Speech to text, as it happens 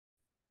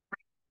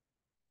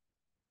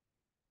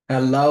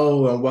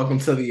Hello and welcome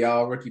to the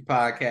All Rookie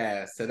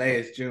Podcast. Today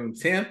is June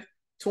 10th,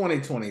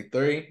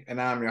 2023,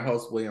 and I'm your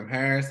host, William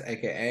Harris,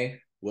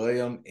 aka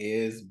William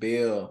is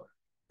Bill.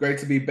 Great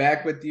to be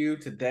back with you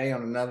today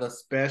on another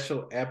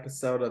special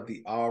episode of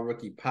the All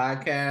Rookie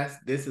Podcast.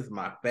 This is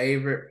my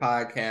favorite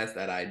podcast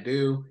that I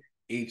do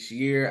each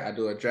year. I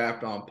do a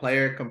draft on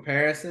player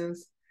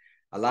comparisons.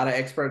 A lot of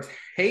experts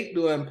hate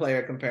doing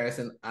player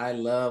comparison. I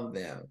love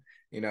them.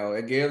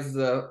 It gives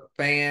the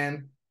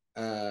fan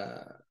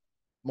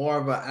more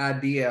of an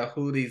idea of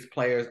who these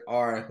players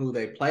are and who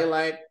they play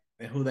like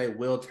and who they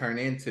will turn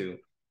into.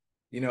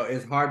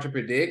 It's hard to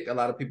predict. A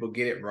lot of people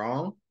get it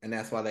wrong, and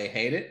that's why they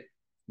hate it.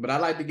 But I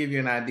like to give you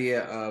an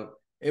idea of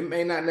it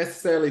may not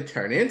necessarily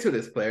turn into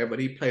this player, but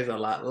he plays a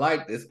lot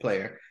like this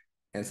player.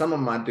 And some of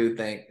them I do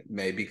think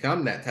may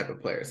become that type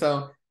of player.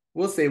 So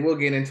we'll see. We'll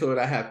get into it.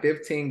 I have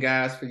 15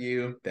 guys for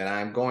you that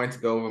I'm going to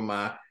go over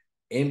my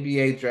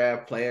NBA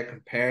draft player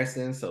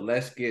comparison. So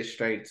let's get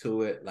straight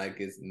to it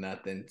like it's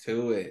nothing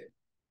to it.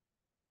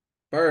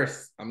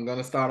 First, I'm going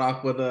to start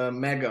off with a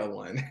mega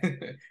one.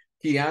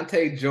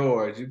 Keontae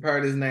George. You've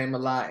heard his name a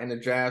lot in the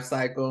draft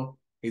cycle.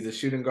 He's a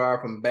shooting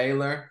guard from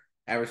Baylor,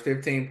 averaged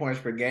 15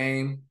 points per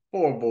game,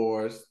 4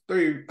 boards,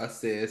 3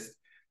 assists,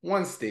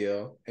 1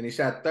 steal, and he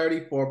shot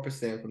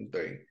 34% from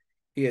 3.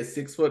 He is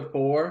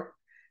 6'4".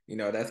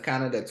 That's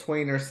kind of the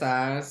tweener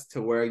size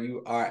to where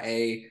you are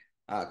a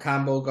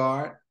combo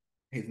guard.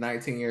 He's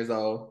 19 years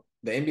old.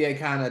 The NBA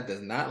kind of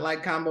does not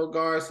like combo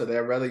guards, so they'd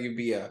rather you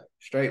be a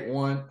straight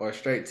one or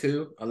straight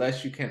two,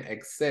 unless you can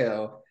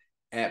excel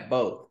at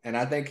both. And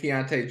I think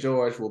Keontae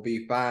George will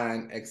be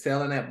fine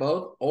excelling at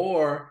both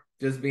or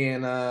just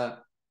being a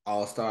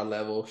all-star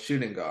level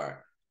shooting guard.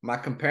 My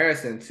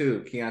comparison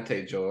to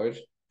Keontae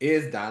George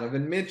is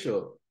Donovan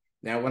Mitchell.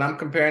 Now, when I'm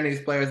comparing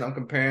these players, I'm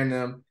comparing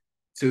them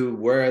to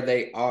where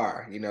they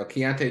are.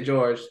 Keontae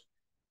George,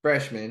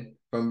 freshman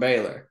from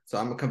Baylor. So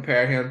I'm going to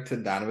compare him to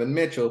Donovan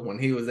Mitchell when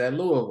he was at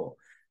Louisville.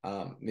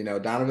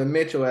 Donovan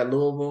Mitchell at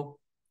Louisville,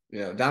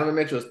 Donovan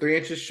Mitchell is 3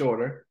 inches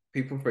shorter.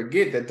 People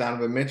forget that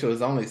Donovan Mitchell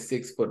is only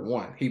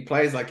 6'1". He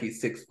plays like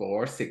he's 6'4",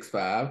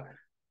 6'5",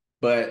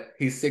 but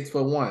he's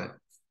 6'1".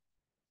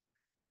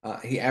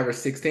 He averaged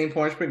 16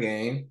 points per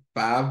game,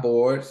 5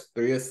 boards,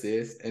 3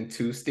 assists, and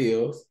 2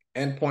 steals,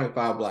 and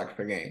 0.5 blocks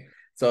per game.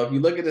 So if you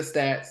look at the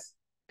stats,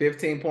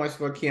 15 points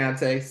for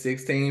Keontae,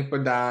 16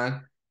 for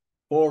Don,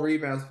 4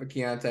 rebounds for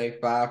Keontae,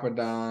 5 for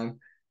Don,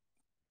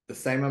 the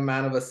same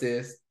amount of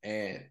assists,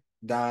 and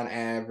Don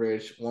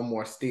averaged 1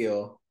 more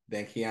steal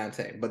than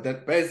Keontae. But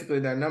basically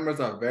their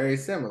numbers are very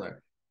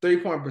similar.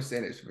 3-point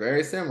percentage,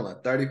 very similar,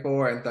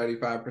 34 and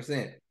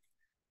 35%.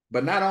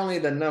 But not only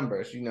the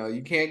numbers,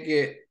 you can't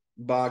get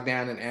bogged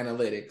down in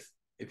analytics.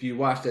 If you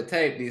watch the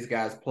tape, these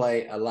guys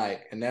play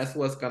alike. And that's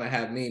what's going to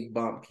have me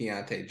bump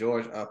Keontae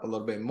George up a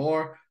little bit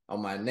more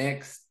on my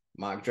next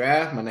mock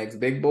draft, my next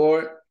big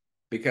board.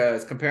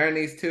 Because comparing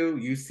these two,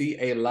 you see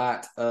a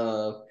lot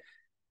of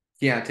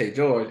Keontae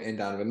George and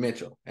Donovan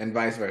Mitchell and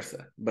vice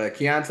versa. But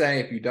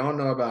Keontae, if you don't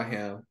know about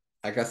him,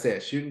 like I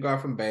said, shooting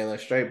guard from Baylor,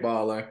 straight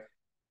baller.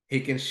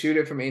 He can shoot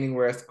it from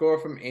anywhere, score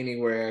from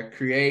anywhere,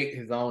 create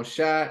his own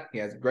shot. He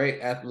has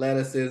great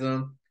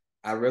athleticism.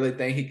 I really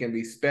think he can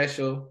be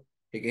special.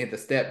 He can hit the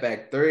step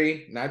back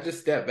three, not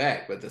just step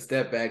back, but the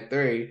step back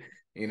three.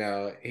 He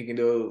can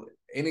do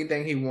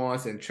anything he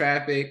wants in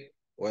traffic,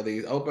 whether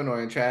he's open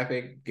or in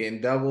traffic, getting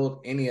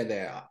doubled, any of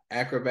that.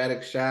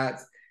 Acrobatic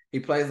shots.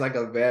 He plays like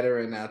a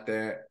veteran out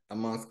there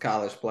amongst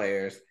college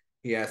players.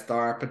 He has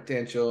star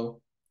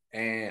potential.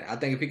 And I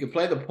think if he could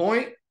play the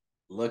point,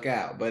 look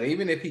out. But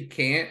even if he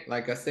can't,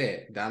 like I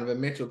said,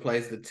 Donovan Mitchell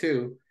plays the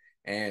 2,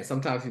 and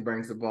sometimes he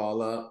brings the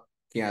ball up.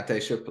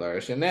 Keontae should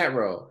flourish in that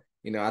role.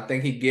 I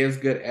think he gives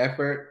good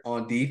effort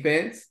on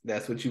defense.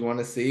 That's what you want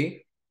to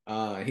see.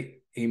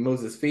 He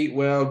moves his feet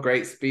well,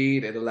 great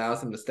speed. It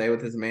allows him to stay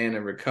with his man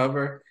and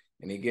recover,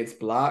 and he gets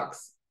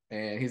blocks.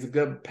 And he's a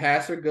good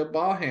passer, good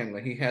ball handler.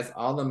 He has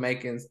all the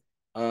makings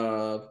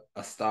of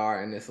a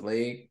star in this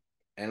league.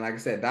 And like I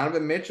said,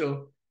 Donovan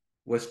Mitchell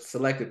was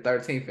selected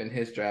 13th in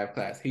his draft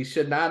class. He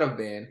should not have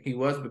been. He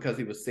was because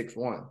he was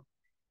 6'1".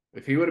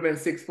 If he would have been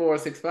 6'4",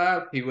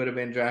 6'5", he would have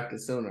been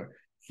drafted sooner.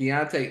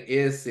 Keontae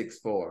is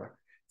 6'4".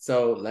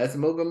 So let's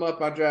move him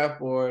up our draft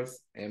boards.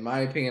 In my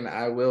opinion,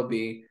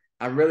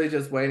 I'm really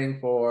just waiting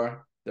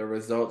for the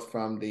results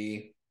from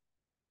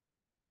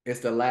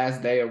it's the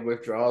last day of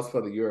withdrawals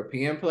for the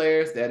European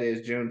players. That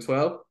is June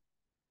 12th.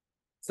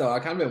 So I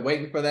kind of been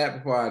waiting for that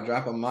before I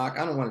drop a mock.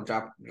 I don't want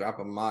to drop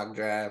a mock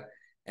draft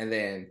and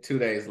then 2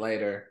 days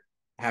later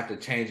have to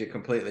change it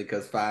completely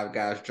because 5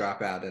 guys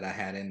drop out that I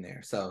had in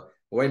there. So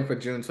waiting for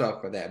June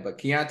 12th for that. But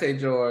Keontae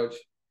George,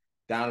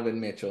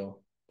 Donovan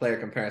Mitchell, player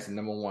comparison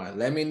number 1.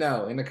 Let me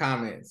know in the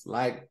comments,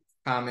 like,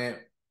 comment,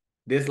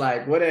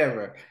 dislike,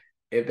 whatever,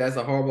 if that's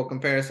a horrible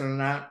comparison or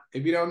not.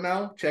 If you don't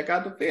know, check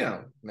out the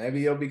film.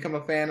 Maybe you'll become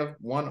a fan of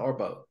one or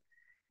both.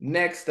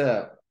 Next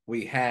up,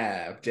 we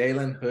have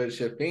Jalen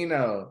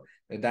Hood-Schifino,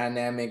 the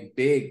dynamic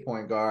big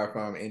point guard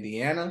from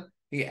Indiana.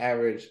 He's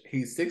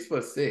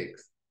 6'6".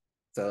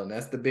 So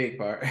that's the big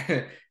part.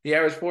 He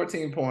averaged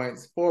 14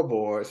 points, 4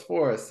 boards,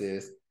 4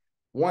 assists,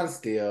 1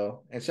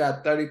 steal, and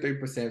shot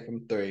 33%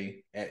 from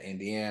 3 at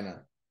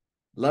Indiana.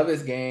 Love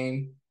his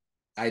game.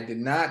 I did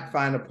not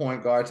find a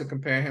point guard to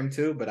compare him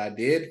to, but I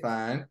did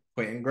find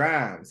Quentin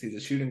Grimes. He's a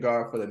shooting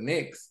guard for the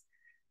Knicks.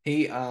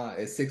 He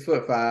is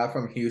 6'5"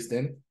 from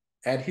Houston.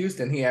 At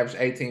Houston, he averaged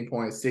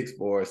 18.6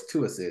 boards,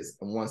 2 assists,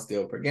 and 1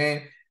 steal per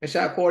game, and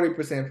shot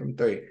 40% from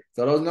 3.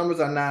 So those numbers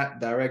are not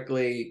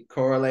directly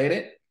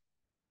correlated.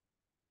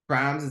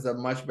 Grimes is a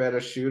much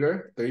better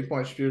shooter,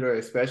 3-point shooter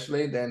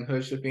especially, than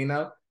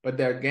Hood-Schifino, but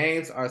their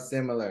games are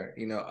similar,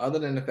 other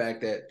than the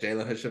fact that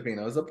Jalen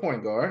Hood-Schifino is a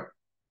point guard.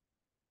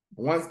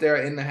 Once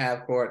they're in the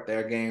half court,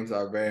 their games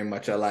are very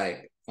much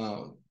alike.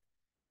 Jalen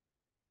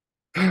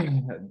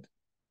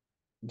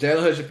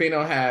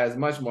Hood-Schifino has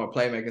much more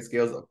playmaking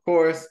skills, of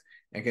course,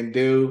 and can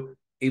do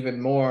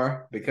even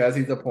more because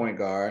he's a point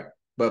guard,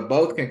 but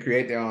both can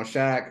create their own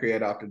shot,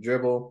 create off the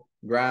dribble.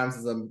 Grimes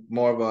is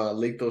more of a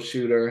lethal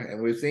shooter,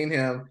 and we've seen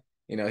him,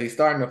 he's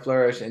starting to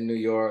flourish in New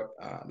York.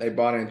 They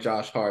brought in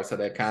Josh Hart, so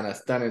they're kind of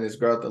stunning his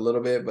growth a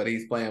little bit, but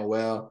he's playing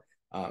well.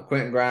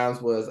 Quentin Grimes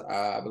was,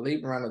 I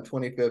believe, around the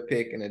 25th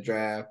pick in the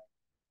draft.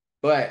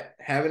 But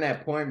having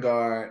that point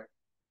guard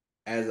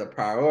as a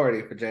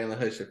priority for Jalen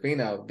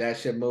Hood-Schifino, that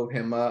should move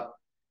him up.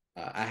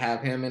 I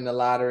have him in the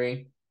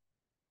lottery.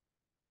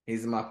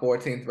 He's my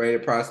 14th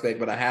rated prospect,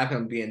 but I have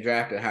him being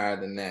drafted higher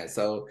than that.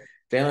 So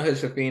Jalen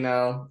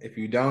Hood-Schifino, if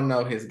you don't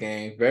know his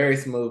game, very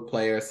smooth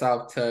player,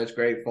 soft touch,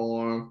 great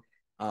form.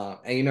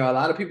 And, a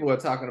lot of people are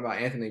talking about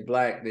Anthony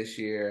Black this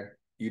year.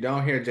 You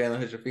don't hear Jalen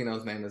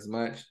Hood-Schifino's name as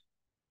much.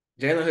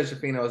 Jalen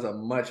Hood-Schifino is a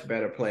much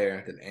better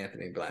player than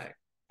Anthony Black.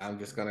 I'm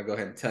just going to go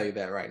ahead and tell you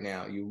that right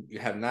now. You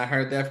have not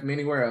heard that from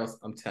anywhere else.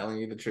 I'm telling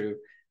you the truth.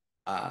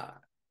 I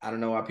don't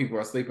know why people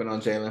are sleeping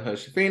on Jalen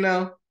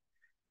Hood-Schifino,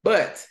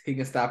 but he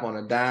can stop on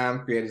a dime,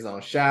 create his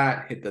own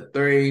shot, hit the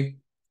three.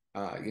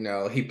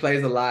 He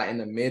plays a lot in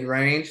the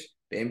mid-range.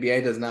 The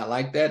NBA does not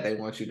like that. They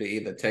want you to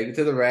either take it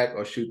to the rack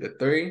or shoot the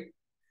three,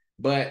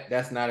 but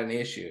that's not an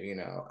issue.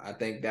 I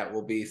think that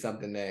will be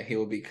something that he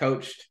will be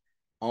coached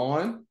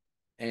on.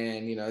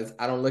 And,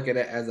 I don't look at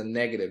it as a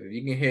negative. If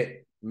you can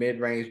hit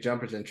mid-range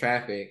jumpers in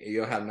traffic,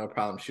 you'll have no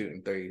problem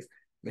shooting threes.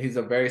 He's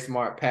a very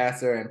smart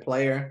passer and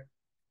player.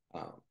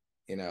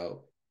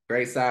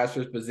 Great size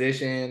for his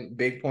position.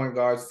 Big point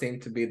guards seem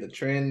to be the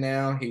trend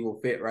now. He will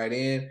fit right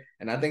in.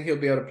 And I think he'll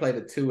be able to play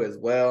the two as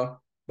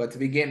well. But to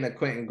be getting a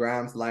Quentin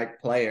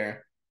Grimes-like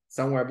player,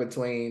 somewhere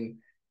between,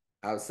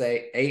 I would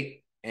say,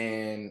 8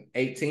 and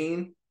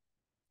 18,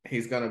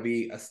 he's going to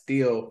be a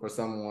steal for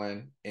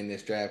someone in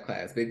this draft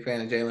class. Big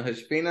fan of Jalen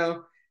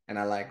Hood-Schifino, and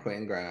I like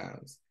Quentin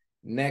Grimes.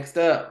 Next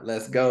up,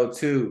 let's go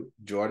to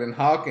Jordan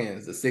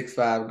Hawkins, the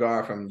 6'5"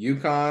 guard from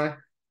UConn.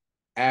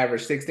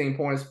 Averaged 16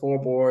 points,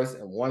 4 boards,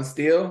 and 1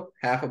 steal,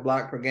 half a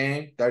block per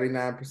game,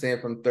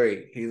 39% from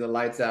 3. He's a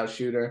lights-out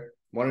shooter,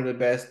 one of the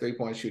best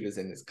 3-point shooters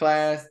in this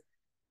class.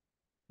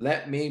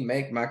 Let me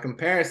make my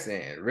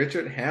comparison.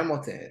 Richard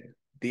Hamilton,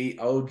 the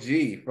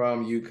OG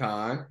from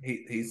UConn.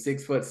 He's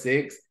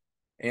 6'6".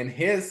 In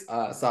his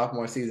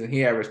sophomore season,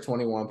 he averaged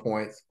 21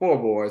 points, 4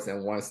 boards,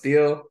 and 1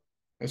 steal,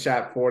 and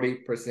shot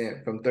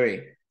 40% from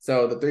 3.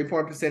 So the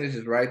 3-point percentage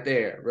is right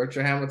there.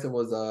 Richard Hamilton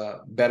was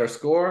a better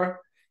scorer,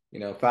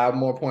 5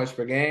 more points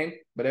per game,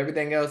 but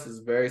everything else is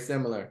very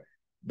similar.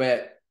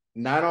 But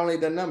not only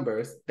the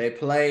numbers, they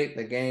play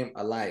the game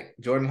alike.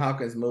 Jordan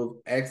Hawkins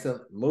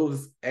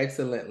moves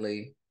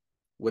excellently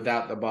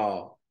without the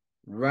ball.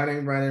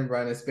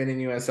 Running, spinning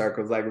you in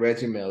circles like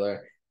Reggie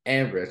Miller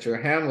and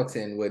Richard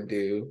Hamilton would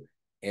do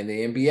in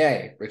the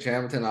NBA. Richard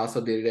Hamilton also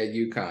did it at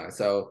UConn.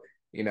 So,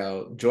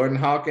 Jordan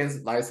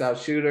Hawkins, lights out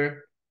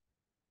shooter.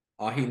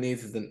 All he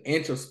needs is an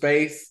inch of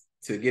space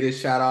to get his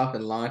shot off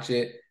and launch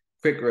it.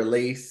 Quick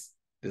release,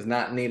 does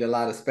not need a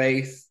lot of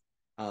space.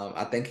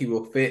 I think he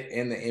will fit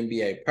in the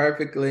NBA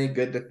perfectly.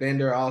 Good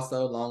defender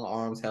also. Long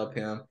arms help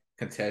him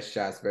contest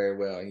shots very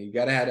well. And you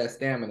got to have that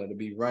stamina to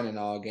be running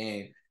all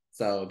game.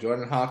 So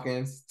Jordan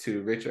Hawkins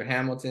to Richard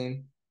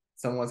Hamilton.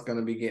 Someone's going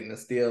to be getting a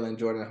steal in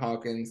Jordan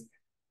Hawkins.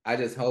 I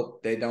just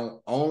hope they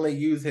don't only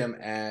use him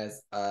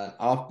as an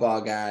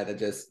off-ball guy that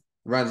just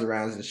runs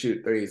around and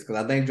shoot threes,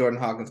 because I think Jordan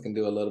Hawkins can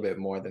do a little bit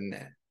more than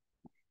that.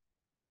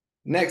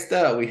 Next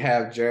up, we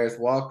have Jarace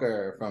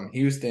Walker from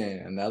Houston,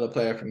 another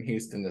player from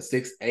Houston, the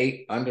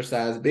 6'8",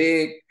 undersized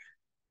big,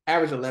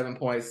 average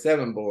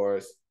 11.7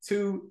 boards,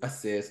 2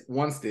 assists,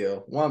 1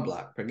 steal, 1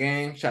 block per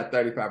game, shot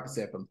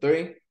 35% from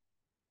 3.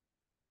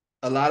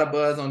 A lot of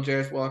buzz on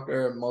Jarace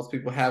Walker. Most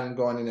people have him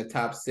going in the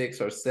top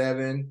 6 or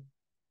 7.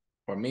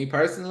 For me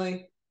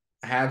personally,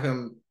 I have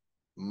him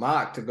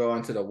mocked to go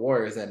into the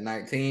Warriors at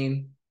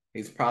 19.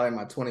 He's probably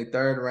my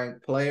 23rd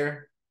ranked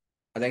player.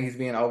 I think he's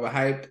being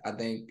overhyped. I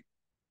think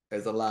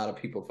there's a lot of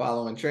people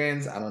following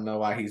trends. I don't know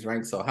why he's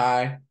ranked so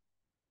high.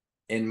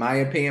 In my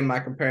opinion, my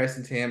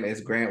comparison to him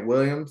is Grant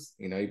Williams.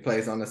 He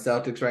plays on the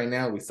Celtics right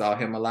now. We saw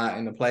him a lot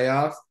in the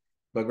playoffs.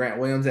 But Grant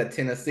Williams at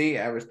Tennessee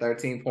averaged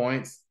 13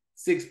 points,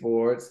 6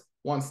 boards,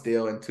 1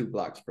 steal, and 2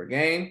 blocks per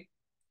game.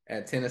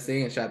 at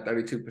Tennessee and shot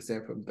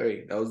 32% from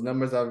three. Those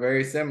numbers are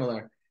very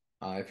similar.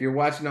 If you're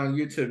watching on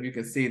YouTube, you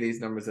can see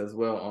these numbers as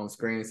well on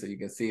screen, so you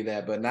can see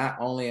that. But not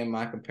only am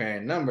I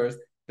comparing numbers,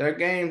 their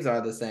games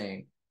are the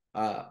same.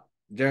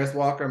 Jarace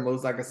Walker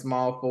moves like a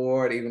small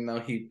forward, even though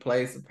he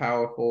plays the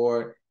power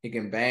forward. He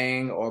can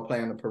bang or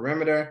play on the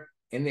perimeter.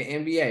 In the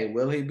NBA,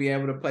 will he be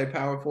able to play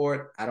power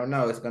forward? I don't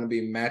know. It's going to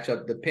be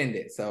matchup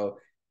dependent. So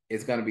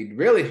it's going to be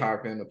really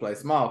hard for him to play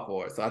small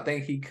forward. So I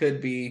think he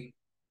could be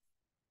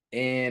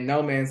in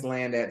no man's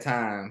land at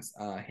times.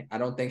 I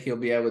don't think he'll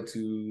be able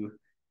to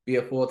be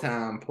a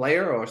full-time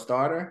player or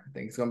starter. I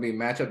think it's going to be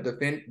matchup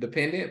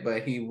dependent,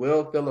 but he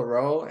will fill a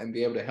role and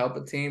be able to help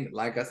a team.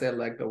 Like I said,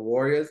 like the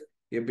Warriors,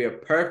 he'll be a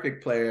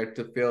perfect player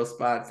to fill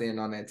spots in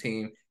on that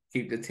team,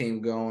 keep the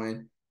team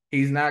going.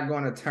 He's not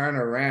going to turn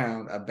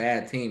around a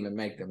bad team and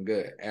make them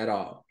good at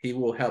all. He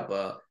will help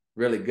a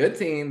really good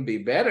team be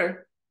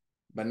better,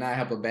 but not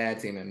help a bad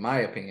team, in my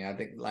opinion. I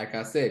think, like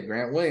I said,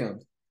 Grant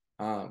Williams.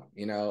 I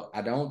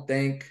don't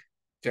think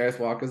Jarace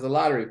Walker's a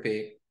lottery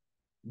pick,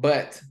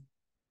 but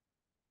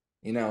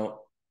I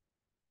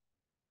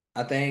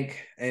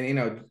think,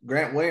 and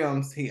Grant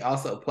Williams, he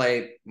also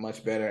played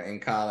much better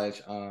in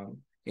college.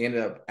 He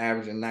ended up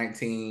averaging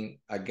 19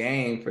 a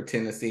game for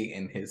Tennessee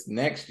in his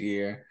next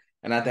year.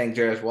 And I think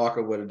Jarace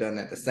Walker would have done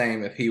that the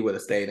same if he would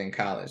have stayed in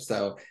college.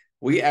 So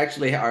we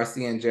actually are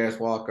seeing Jarace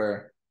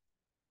Walker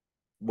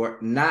were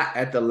not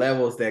at the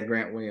levels that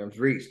Grant Williams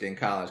reached in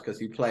college, because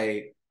he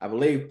played, I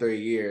believe,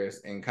 3 years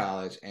in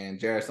college, and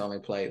Jarace only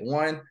played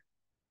 1.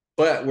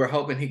 But we're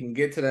hoping he can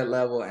get to that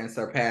level and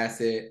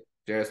surpass it.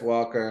 Jarace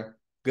Walker,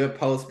 good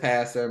post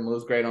passer,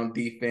 moves great on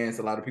defense.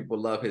 A lot of people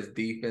love his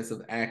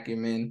defensive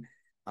acumen.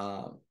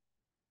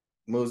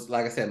 Moves,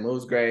 like I said,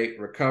 moves great,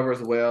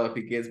 recovers well. If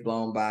he gets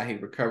blown by, he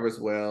recovers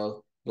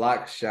well,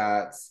 blocks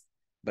shots,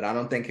 but I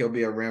don't think he'll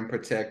be a rim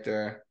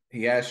protector.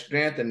 He has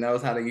strength and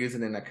knows how to use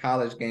it in a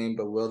college game,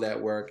 but will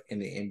that work in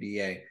the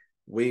NBA?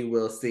 We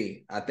will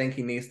see. I think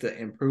he needs to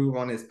improve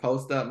on his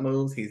post-up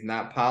moves. He's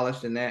not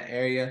polished in that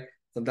area.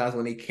 Sometimes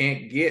when he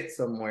can't get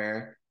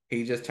somewhere,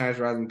 he just turns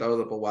around and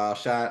throws up a wild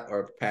shot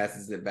or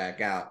passes it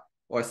back out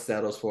or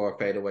settles for a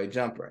fadeaway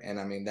jumper. And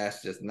I mean,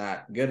 that's just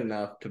not good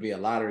enough to be a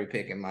lottery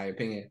pick, in my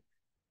opinion.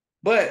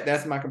 But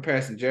that's my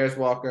comparison, Jarace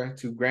Walker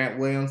to Grant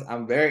Williams.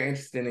 I'm very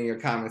interested in your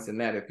comments in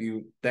that. If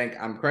you think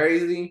I'm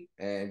crazy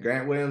and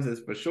Grant Williams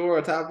is for sure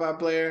a top 5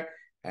 player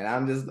and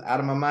I'm just out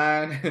of my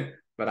mind,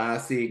 but I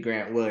see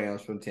Grant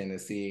Williams from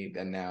Tennessee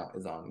that now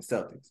is on the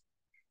Celtics,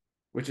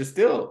 which is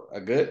still a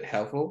good,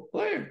 helpful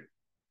player.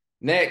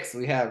 Next,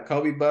 we have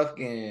Kobe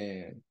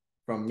Buffkin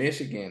from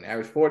Michigan,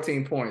 averaged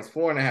 14 points,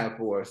 4.5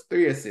 boards,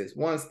 3 assists,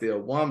 1 steal,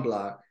 1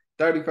 block,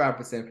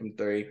 35% from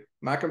 3.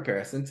 My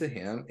comparison to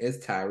him is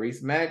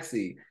Tyrese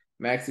Maxey.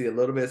 Maxey a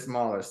little bit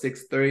smaller,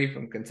 6'3"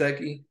 from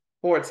Kentucky,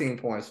 14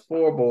 points,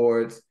 4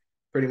 boards,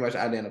 pretty much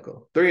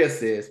identical. 3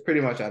 assists,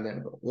 pretty much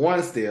identical.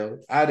 1 steal,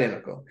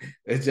 identical.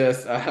 It's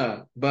just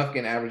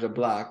Buffkin averaged a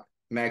block.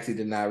 Maxey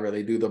did not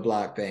really do the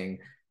block thing.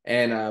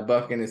 And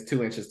Buffkin is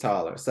 2 inches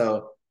taller.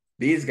 So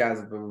these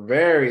guys were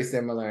very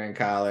similar in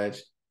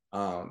college,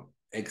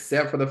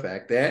 except for the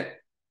fact that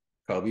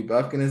Kobe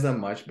Buffkin is a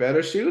much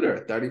better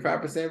shooter,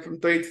 35% from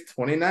 3 to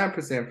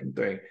 29% from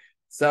 3.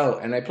 So,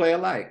 and they play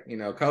alike.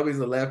 Kobe's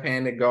a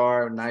left-handed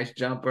guard, nice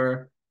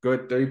jumper,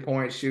 good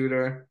 3-point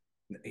shooter.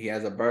 He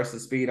has a burst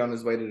of speed on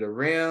his way to the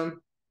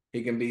rim.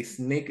 He can be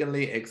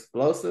sneakily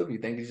explosive. You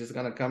think he's just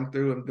going to come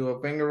through and do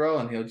a finger roll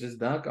and he'll just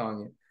dunk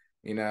on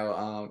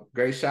you.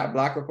 Great shot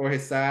blocker for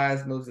his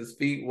size, moves his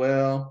feet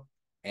well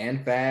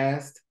and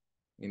fast.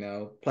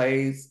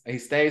 He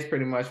stays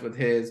pretty much with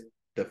his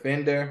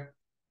defender.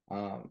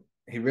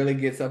 He really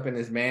gets up in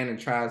his man and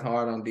tries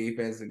hard on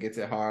defense and gets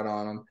it hard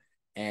on him,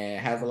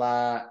 and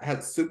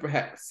has super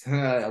fast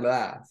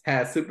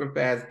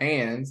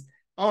hands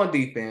on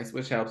defense,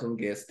 which helps him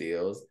get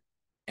steals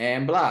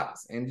and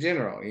blocks in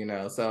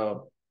general.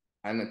 So,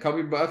 and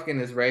Kobe Buffkin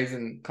is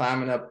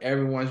climbing up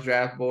everyone's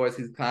draft boards.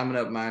 He's climbing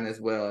up mine as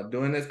well.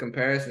 Doing this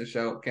comparison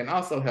show can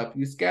also help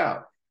you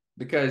scout,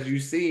 because you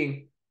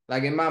see,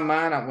 like in my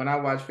mind, when I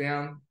watch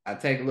film, I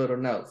take little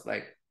notes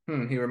like,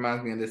 he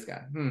reminds me of this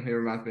guy. He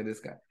reminds me of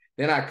this guy.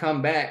 Then I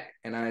come back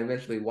and I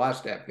eventually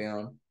watch that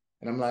film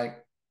and I'm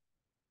like,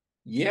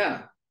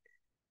 yeah,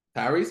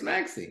 Tyrese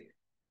Maxey.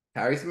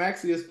 Tyrese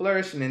Maxey is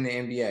flourishing in the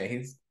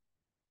NBA.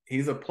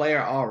 He's a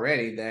player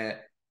already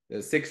that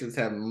the Sixers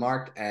have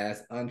marked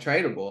as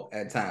untradeable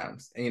at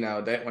times.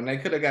 That when they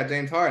could have got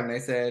James Harden, they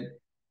said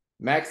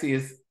Maxey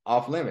is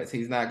off limits.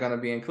 He's not going to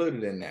be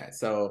included in that.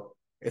 So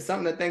it's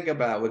something to think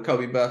about with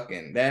Kobe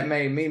Buffkin. That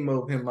made me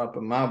move him up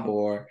on my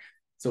board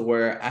to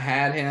where I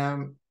had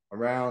him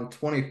around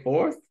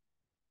 24th,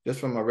 just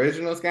from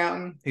original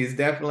scouting. He's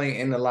definitely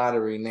in the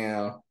lottery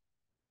now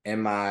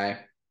in my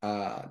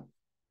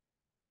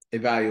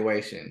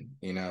evaluation,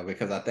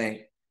 because I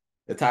think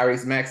the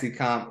Tyrese Maxey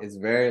comp is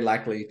very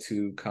likely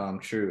to come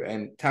true.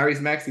 And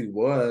Tyrese Maxey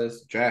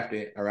was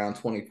drafted around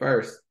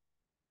 21st.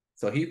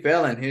 So he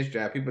fell in his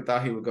draft. People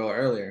thought he would go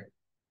earlier,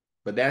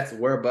 but that's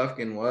where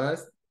Buffkin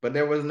was. But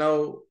there was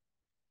no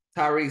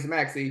Tyrese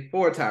Maxey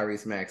for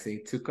Tyrese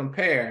Maxey to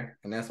compare,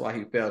 and that's why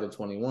he fell to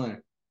 21.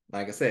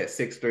 Like I said,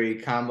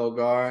 6'3" combo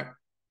guard.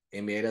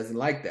 NBA doesn't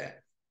like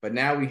that. But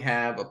now we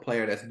have a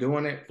player that's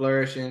doing it,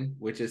 flourishing,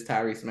 which is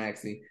Tyrese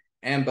Maxey,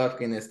 and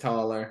Buffkin is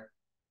taller.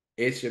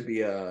 It should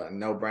be a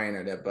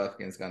no-brainer that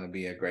Buffkin's going to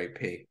be a great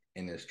pick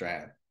in this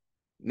draft.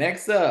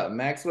 Next up,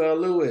 Maxwell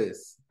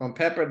Lewis from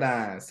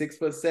Pepperdine,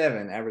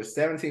 6'7", averaged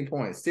 17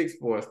 points, 6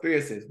 boards, 3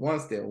 assists, 1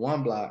 steal,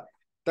 1 block,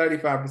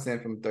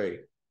 35% from 3.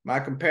 My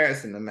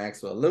comparison to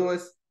Maxwell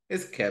Lewis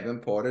is Kevin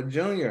Porter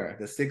Jr.,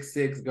 the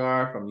 6'6"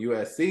 guard from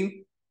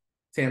USC.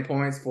 10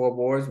 points, 4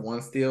 boards,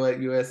 1 steal at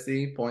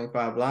USC,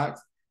 0.5 blocks.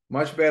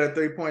 Much better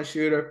three-point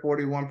shooter,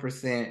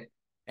 41%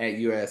 at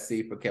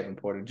USC for Kevin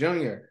Porter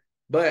Jr.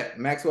 But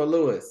Maxwell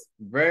Lewis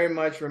very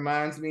much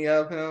reminds me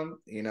of him.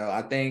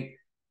 I think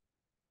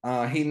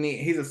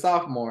he's a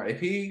sophomore. If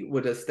he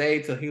would have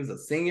stayed till he was a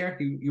senior,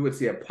 you would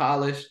see a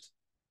polished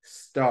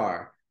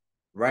star.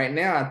 Right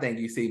now, I think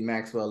you see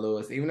Maxwell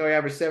Lewis, even though he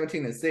averaged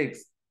 17 and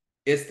 6,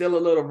 it's still a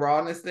little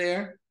rawness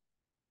there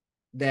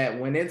that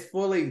when it's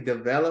fully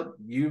developed,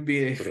 you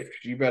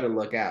better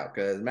look out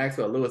because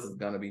Maxwell Lewis is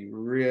going to be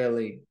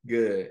really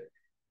good.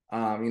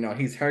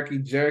 He's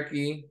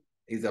herky-jerky.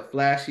 He's a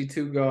flashy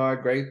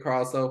two-guard, great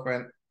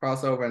crossover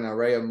and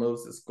array of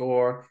moves to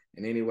score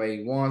in any way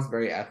he wants.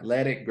 Very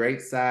athletic,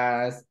 great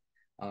size.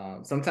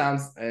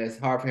 Sometimes it's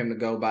hard for him to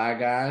go by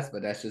guys,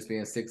 but that's just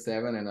being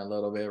 6'7" and a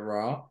little bit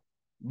raw.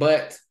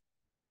 But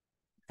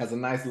has a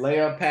nice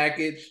layup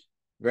package,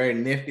 very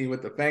nifty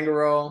with the finger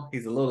roll.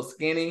 He's a little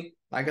skinny.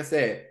 Like I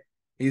said,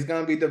 he's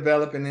going to be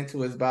developing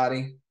into his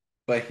body,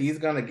 but he's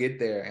going to get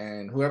there.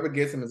 And whoever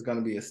gets him is going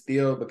to be a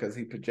steal because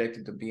he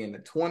projected to be in the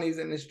 20s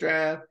in this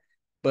draft.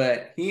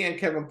 But he and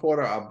Kevin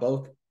Porter are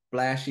both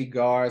flashy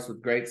guards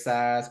with great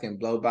size, can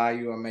blow by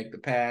you or make the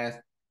pass.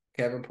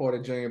 Kevin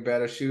Porter Jr.,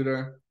 better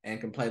shooter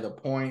and can play the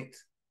point.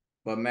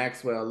 But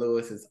Maxwell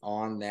Lewis is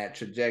on that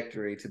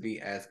trajectory to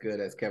be as good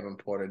as Kevin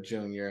Porter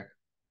Jr.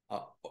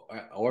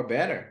 Or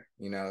better.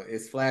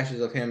 It's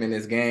flashes of him in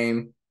his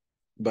game.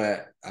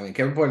 But,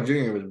 Kevin Porter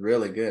Jr. was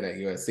really good at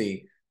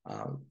USC.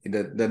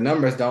 The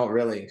numbers don't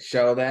really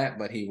show that,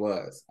 but he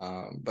was.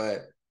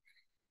 But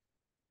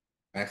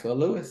Maxwell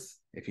Lewis,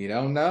 if you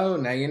don't know,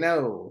 now you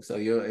know. So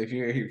if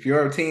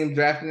you're a team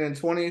drafted in the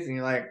 20s and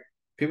you're like,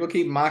 people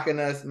keep mocking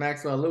us,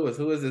 Maxwell Lewis,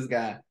 who is this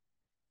guy?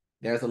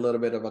 There's a little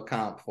bit of a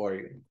comp for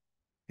you.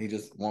 He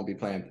just won't be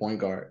playing point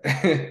guard.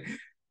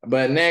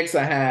 But next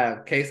I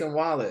have Cason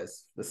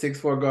Wallace, the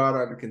 6'4" guard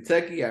out of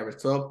Kentucky,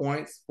 averaged 12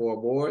 points,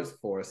 4 boards,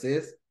 4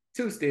 assists,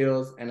 2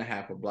 steals, and a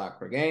half a block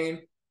per game.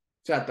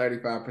 Shot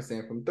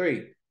 35% from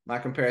 3. My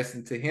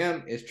comparison to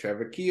him is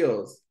Trevor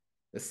Keels,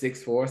 the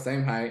 6'4",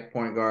 same height,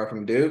 point guard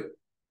from Duke.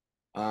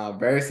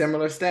 Very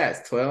similar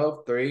stats,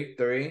 12, 3,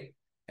 3,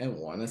 and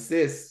 1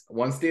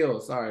 steal,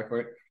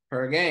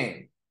 per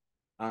game.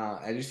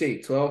 As you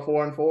see, 12,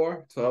 4, and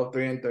 4, 12,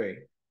 3, and 3.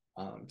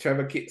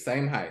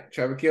 Same height.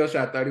 Trevor Keels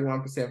shot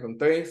 31% from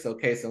 3, so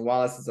Cason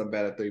Wallace is a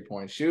better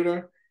three-point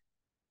shooter.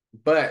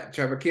 But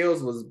Trevor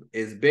Keels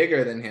is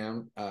bigger than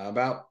him,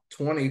 about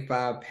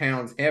 25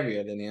 pounds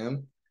heavier than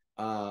him,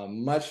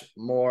 much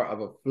more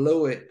of a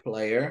fluid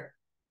player,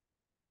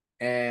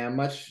 and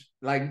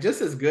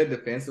just as good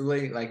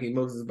defensively. Like he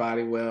moves his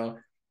body well.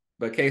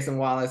 But Cason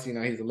Wallace,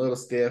 he's a little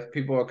stiff.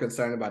 People are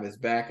concerned about his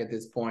back at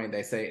this point.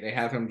 They say they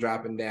have him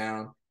dropping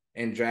down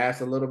in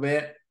drafts a little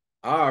bit.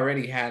 I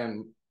already had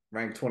him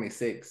ranked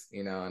 26,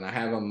 and I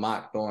have him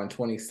mocked going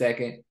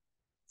 22nd.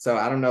 So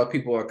I don't know if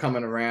people are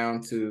coming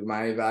around to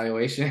my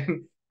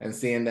evaluation and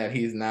seeing that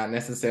he's not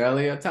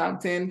necessarily a top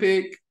 10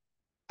 pick.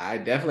 I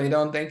definitely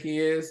don't think he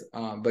is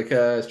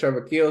because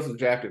Trevor Keels was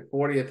drafted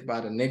 40th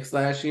by the Knicks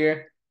last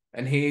year,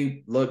 and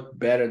he looked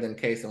better than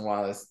Cason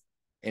Wallace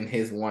in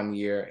his 1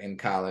 year in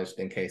college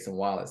than Cason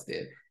Wallace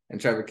did.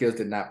 And Trevor Keels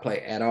did not play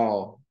at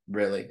all,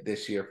 really,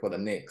 this year for the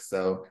Knicks.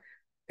 So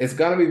it's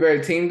going to be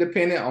very team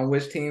dependent on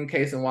which team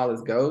Cason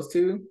Wallace goes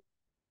to,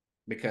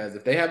 because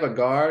if they have a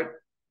guard,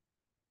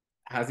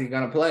 how's he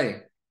going to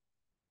play?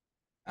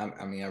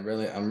 I'm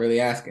really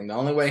asking. The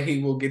only way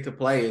he will get to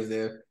play is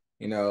if,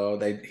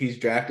 he's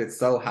drafted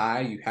so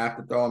high, you have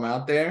to throw him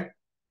out there.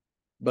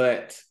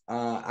 But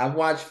I've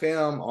watched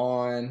film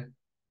on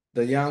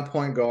the young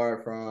point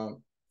guard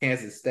from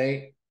Kansas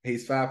State.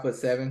 He's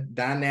 5'7",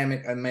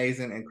 dynamic,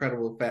 amazing,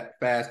 incredible,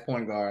 fast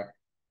point guard.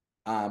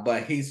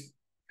 But he's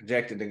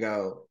projected to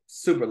go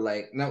super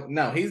late.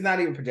 No, he's not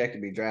even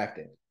projected to be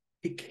drafted.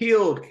 He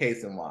killed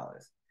Cason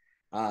Wallace.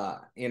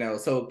 So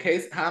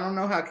I don't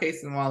know how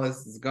Cason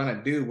Wallace is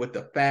gonna do with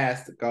the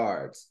fast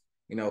guards.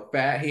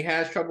 He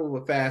has trouble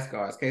with fast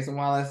guards. Cason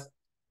Wallace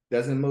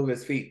doesn't move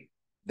his feet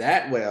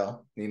that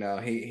well.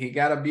 He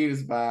got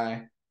abused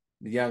by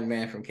the young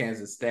man from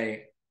Kansas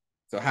State.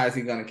 So how's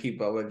he gonna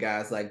keep up with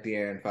guys like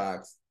De'Aaron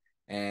Fox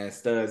and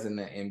studs in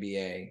the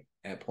NBA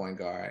at point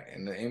guard?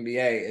 And the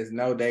NBA is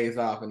no days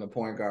off in the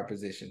point guard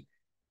position.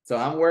 So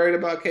I'm worried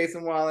about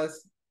Cason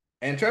Wallace.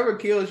 And Trevor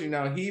Keels,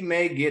 he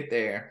may get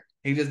there.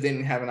 He just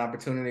didn't have an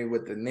opportunity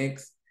with the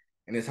Knicks,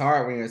 and it's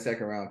hard when you're a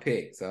second-round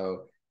pick.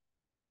 So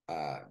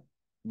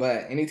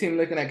But any team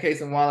looking at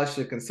Case and Wallace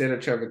should consider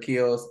Trevor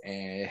Keels,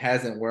 and it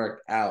hasn't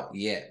worked out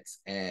yet.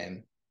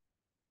 And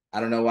I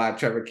don't know why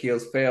Trevor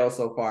Keels failed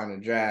so far in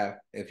the draft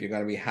if you're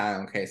going to be high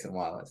on Case and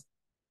Wallace.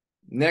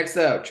 Next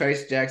up,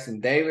 Trace Jackson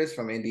Davis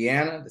from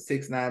Indiana, the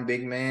 6'9"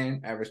 big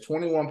man, averaged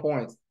 21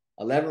 points,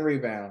 11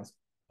 rebounds,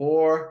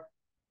 4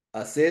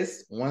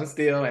 assists, 1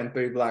 steal, and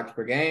 3 blocks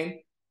per game.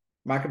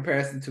 My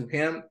comparison to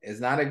him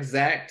is not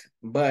exact,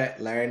 but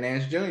Larry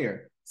Nance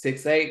Jr.,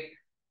 6'8",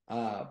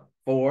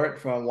 forward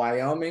from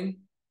Wyoming.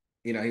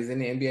 You know, he's in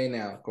the NBA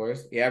now, of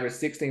course. He averaged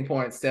 16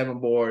 points, 7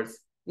 boards,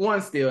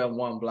 1 steal, and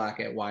 1 block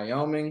at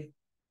Wyoming.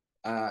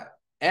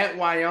 At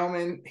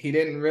Wyoming, he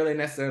didn't really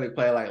necessarily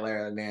play like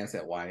Larry Nance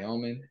at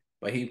Wyoming,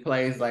 but he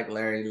plays like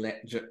Larry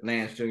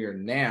Nance Jr.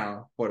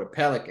 now for the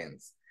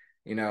Pelicans.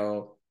 You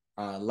know,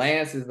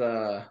 Lance is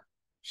a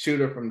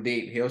shooter from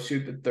deep. He'll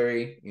shoot the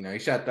three. You know, he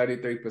shot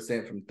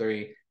 33% from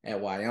three at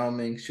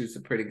Wyoming, shoots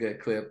a pretty good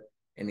clip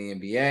in the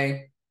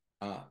NBA.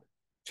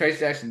 Trace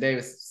Jackson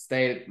Davis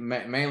stayed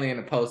mainly in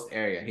the post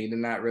area. He did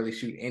not really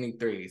shoot any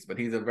threes, but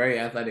he's a very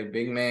athletic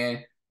big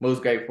man, moves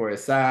great for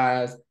his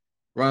size,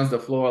 runs the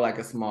floor like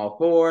a small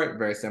forward,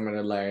 very similar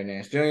to Larry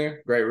Nance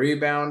Jr., great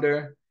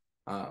rebounder,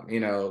 you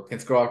know, can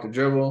score off the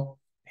dribble.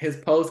 His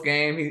post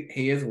game,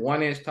 he is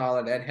 1 inch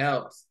taller. That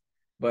helps.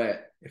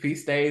 But if he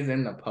stays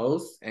in the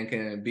post and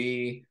can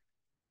be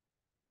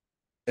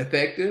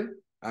effective,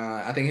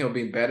 I think he'll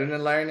be better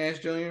than Larry Nance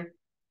Jr.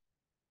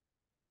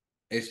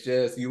 It's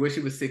just you wish he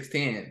was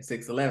 6'10",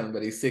 6'11",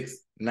 but he's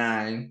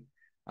 6'9".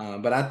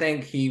 But I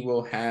think he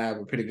will have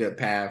a pretty good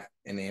path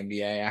in the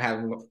NBA. I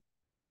have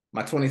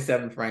my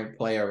 27th ranked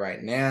player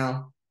right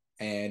now,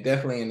 and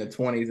definitely in the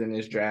 20s in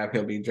this draft,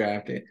 he'll be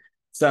drafted.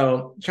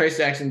 So Trace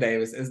Jackson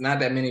Davis, is not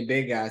that many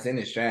big guys in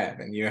this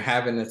draft, and you're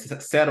having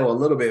to settle a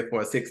little bit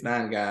for a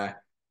 6'9" guy.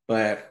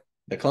 But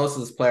the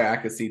closest player I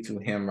could see to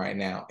him right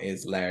now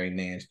is Larry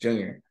Nance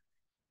Jr.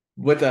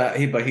 But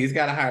he's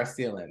got a higher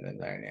ceiling than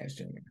Larry Nance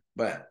Jr.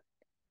 But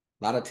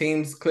a lot of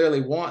teams clearly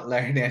want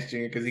Larry Nance Jr.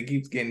 because he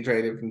keeps getting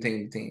traded from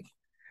team to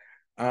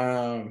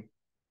team.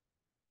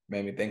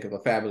 Made me think of a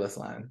fabulous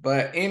line.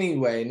 But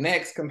anyway,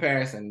 next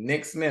comparison,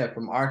 Nick Smith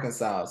from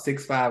Arkansas,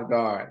 6'5"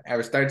 guard,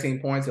 averaged 13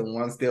 points and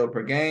 1 steal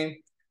per game,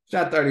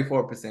 shot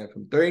 34%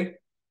 from three.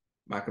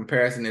 My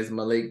comparison is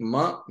Malik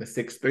Monk, the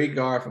 6'3"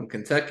 guard from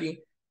Kentucky.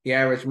 He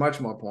averaged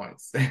much more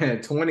points,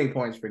 20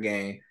 points per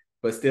game,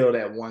 but still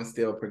that 1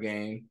 steal per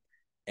game.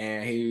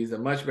 And he's a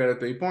much better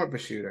three-point per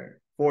shooter,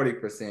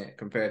 40%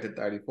 compared to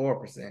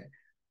 34%.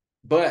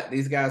 But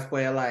these guys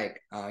play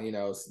alike. You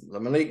know,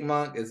 Malik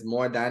Monk is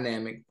more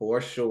dynamic for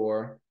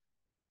sure,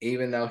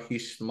 even though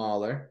he's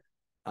smaller.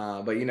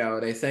 But, you know,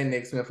 they say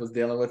Nick Smith was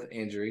dealing with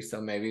injury, so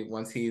maybe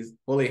once he's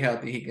fully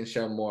healthy, he can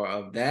show more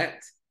of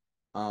that.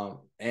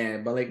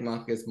 And Malik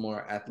Monk is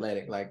more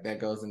athletic. Like, that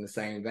goes in the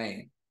same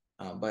vein.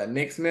 But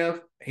Nick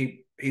Smith,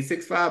 he's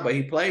 6'5", but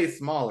he plays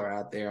smaller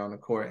out there on the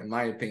court, in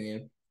my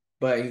opinion.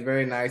 But he's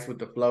very nice with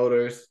the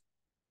floaters.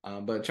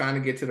 But trying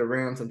to get to the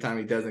rim, sometimes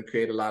he doesn't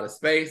create a lot of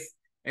space.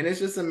 And it's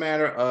just a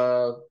matter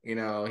of, you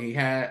know, he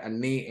had a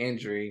knee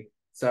injury.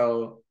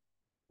 So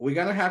we're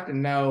going to have to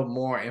know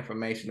more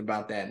information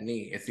about that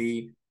knee.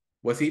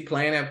 Was he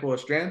playing at full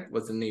strength?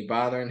 Was the knee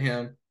bothering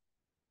him?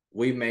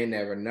 We may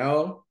never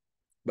know.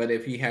 But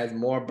if he has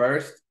more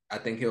burst, I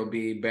think he'll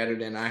be better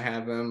than I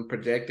have him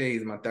projected.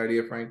 He's my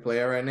 30th ranked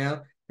player right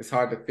now. It's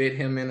hard to fit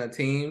him in a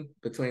team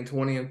between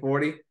 20 and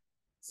 40.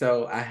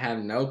 So I have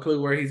no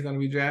clue where he's going to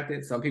be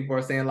drafted. Some people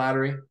are saying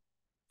lottery.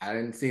 I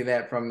didn't see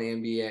that from the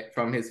NBA,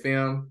 from his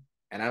film,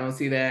 and I don't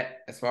see that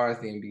as far as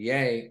the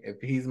NBA.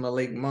 If he's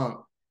Malik Monk,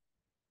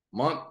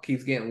 Monk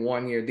keeps getting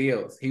 1-year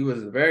deals. He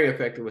was very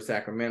effective with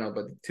Sacramento,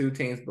 but the 2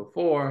 teams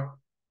before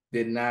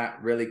did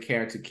not really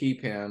care to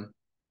keep him.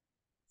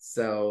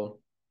 So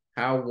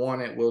how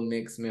wanted will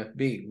Nick Smith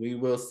be? We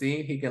will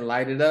see. He can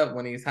light it up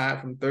when he's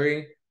hot from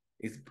 3.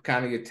 He's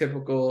kind of your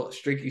typical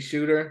streaky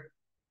shooter.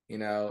 You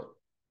know,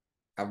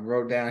 I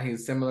wrote down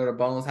he's similar to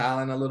Bones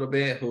Highland a little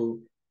bit,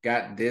 who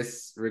got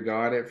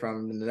disregarded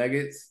from the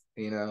Nuggets.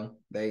 You know,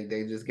 they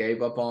just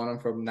gave up on him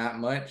for not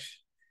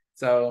much.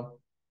 So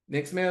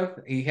Nick Smith,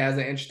 he has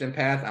an interesting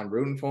path. I'm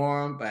rooting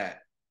for him, but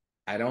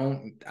I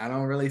don't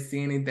really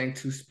see anything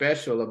too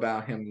special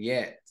about him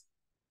yet.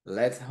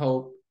 Let's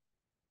hope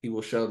he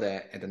will show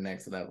that at the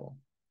next level.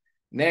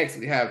 Next,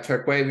 we have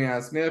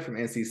Terquavion Smith from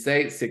NC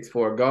State,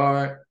 6'4"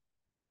 guard.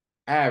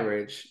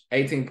 Average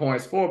 18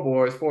 points, 4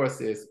 boards, 4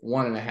 assists,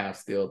 1.5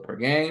 steal per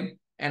game,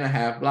 and a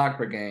half block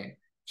per game.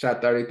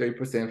 Shot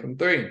 33% from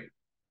 3.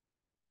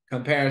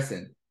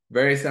 Comparison,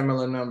 very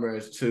similar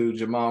numbers to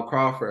Jamal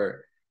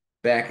Crawford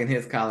back in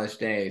his college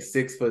days.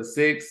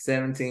 6'6",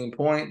 17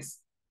 points,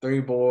 3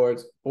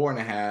 boards,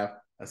 4.5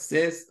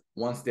 assists,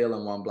 1 steal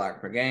and 1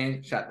 block per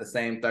game. Shot the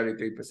same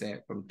 33%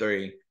 from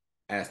 3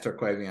 as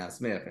Terquavion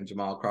Smith, and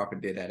Jamal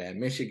Crawford did that at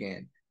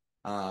Michigan.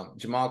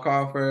 Jamal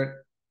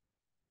Crawford,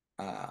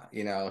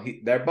 you know,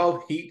 they're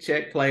both heat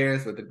check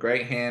players with a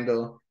great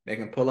handle. They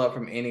can pull up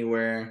from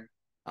anywhere,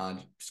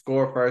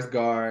 score first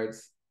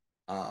guards,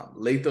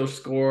 lethal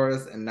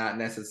scorers, and not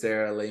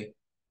necessarily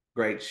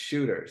great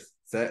shooters.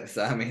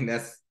 So I mean,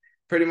 that's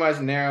pretty much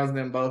narrows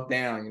them both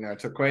down. You know,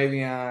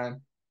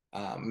 Terquavion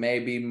may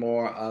be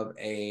more of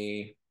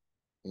a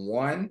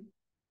 1,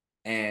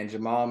 and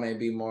Jamal may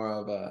be more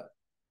of a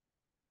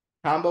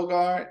combo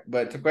guard,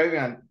 but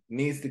Terquavion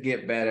needs to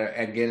get better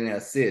at getting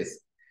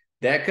assists.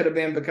 That could have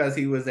been because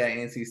he was at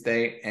NC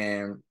State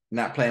and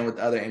not playing with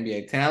other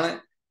NBA talent.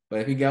 But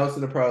if he goes to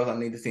the pros, I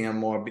need to see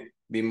him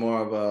be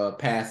more of a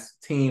pass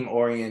team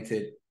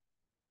oriented,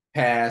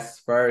 pass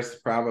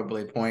first,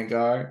 probably point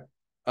guard.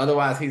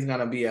 Otherwise, he's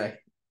gonna be a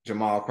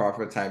Jamal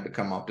Crawford type to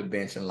come off the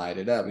bench and light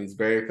it up. He's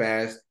very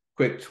fast,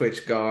 quick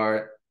twitch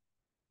guard,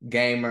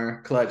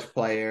 gamer, clutch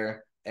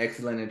player,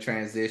 excellent in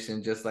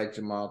transition, just like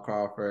Jamal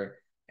Crawford,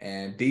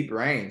 and deep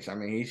range. I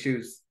mean, he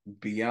shoots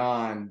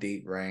beyond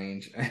deep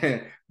range,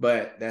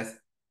 but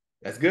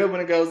that's good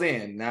when it goes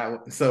in,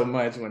 not so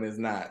much when it's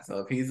not. So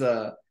if he's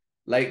a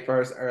late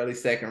first, early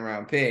second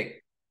round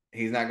pick,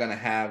 he's not going to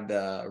have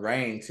the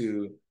reign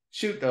to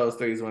shoot those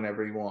threes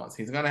whenever he wants.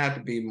 He's going to have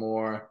to be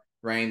more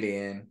reined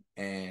in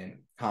and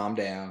calm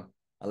down,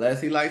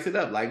 unless he lights it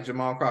up like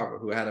Jamal Crawford,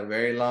 who had a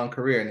very long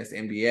career in this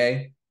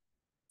NBA.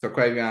 So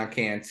Terquavion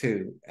can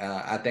too.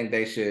 I think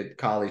they should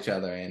call each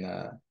other,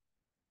 and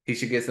he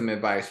should get some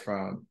advice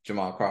from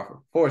Jamal Crawford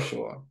for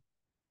sure.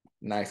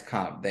 Nice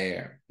comp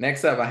there.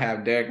 Next up, I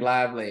have Derek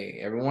Lively.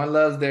 Everyone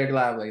loves Derek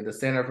Lively, the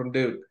center from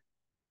Duke.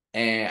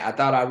 And I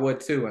thought I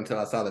would too until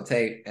I saw the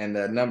tape and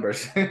the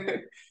numbers.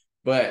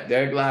 But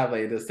Derek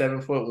Lively, the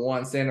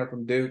 7'1" center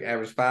from Duke,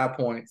 averaged 5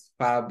 points,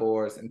 5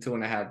 boards, and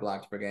 2.5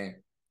 blocks per game.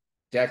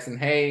 Jackson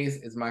Hayes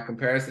is my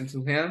comparison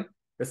to him.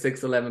 The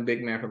 6'11"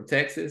 big man from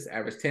Texas,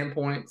 averaged 10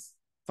 points,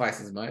 twice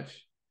as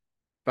much,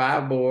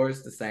 5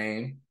 boards, the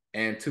same,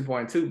 and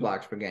 2.2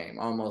 blocks per game,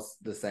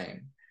 almost the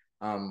same.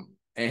 And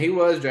he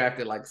was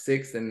drafted like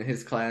 6th in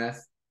his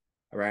class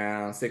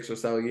around 6 or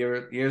so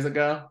years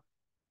ago.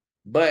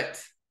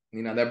 But,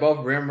 you know, they're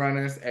both rim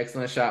runners,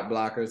 excellent shot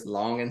blockers,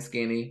 long and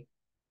skinny,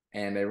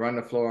 and they run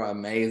the floor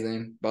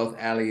amazing. Both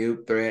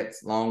alley-oop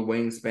threats, long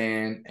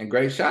wingspan, and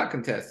great shot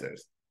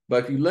contesters.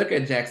 But if you look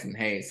at Jackson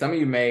Hayes, some of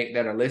you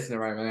that are listening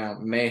right now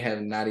may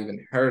have not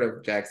even heard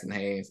of Jackson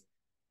Hayes.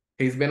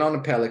 He's been on the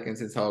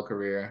Pelicans his whole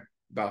career,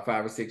 about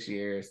 5 or 6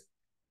 years.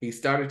 He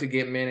started to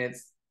get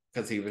minutes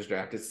because he was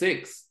drafted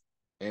 6th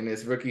in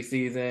his rookie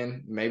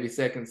season, maybe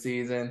second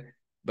season.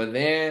 But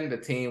then the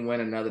team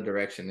went another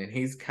direction, and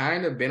he's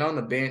kind of been on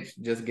the bench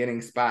just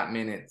getting spot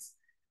minutes.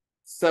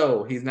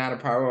 So he's not a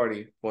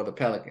priority for the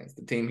Pelicans,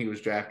 the team he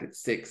was drafted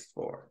 6th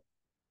for.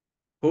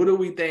 Who do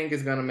we think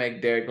is going to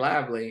make Derek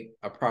Lively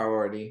a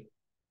priority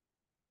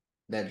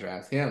that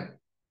drafts him?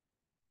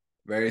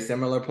 Very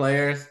similar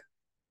players.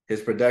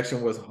 His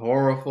production was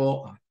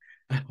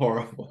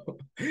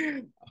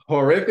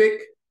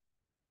horrific,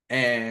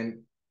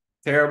 and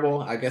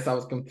terrible. I guess I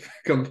was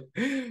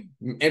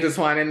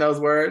intertwining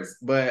those words,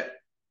 but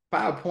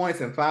 5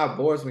 points and 5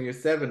 boards when you're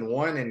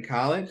 7'1" in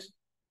college,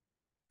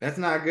 that's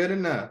not good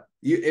enough.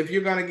 If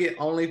you're going to get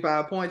only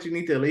 5 points, you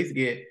need to at least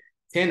get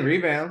 10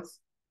 rebounds.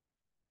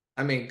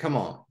 I mean, come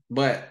on,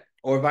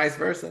 or vice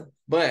versa.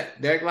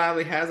 But Derek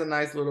Lively has a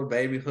nice little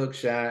baby hook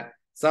shot,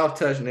 soft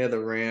touch near the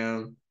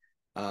rim,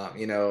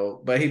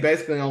 but he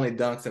basically only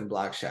dunks and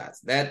block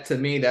shots. That, to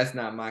me, that's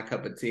not my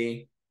cup of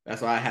tea.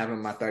 That's why I have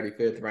him my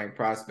 35th ranked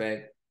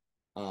prospect.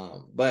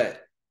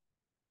 But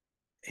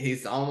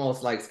he's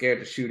almost like scared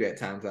to shoot at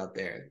times out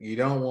there. You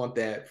don't want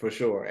that for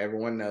sure.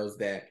 Everyone knows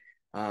that.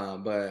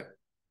 But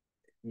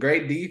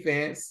great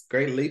defense,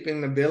 great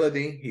leaping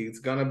ability. He's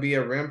going to be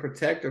a rim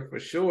protector for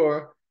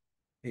sure.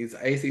 He's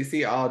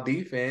ACC all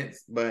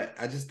defense, but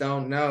I just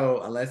don't know,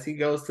 unless he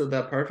goes to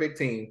the perfect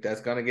team that's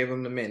going to give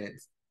him the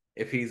minutes,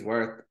 if he's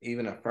worth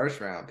even a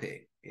first round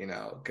pick,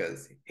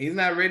 because he's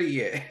not ready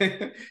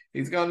yet.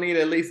 He's going to need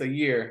at least a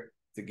year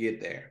to get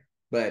there.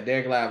 But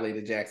Derek Lively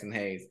to Jackson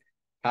Hayes.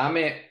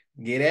 Comment,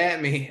 get at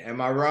me.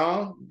 Am I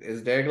wrong?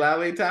 Is Derek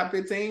Lively top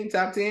 15,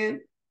 top 10?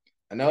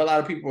 I know a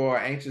lot of people are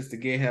anxious to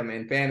get him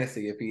in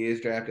fantasy if he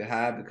is drafted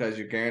high, because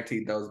you're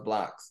guaranteed those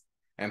blocks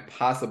and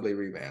possibly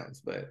rebounds,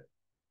 but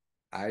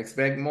I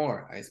expect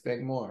more.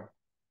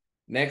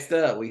 Next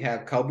up, we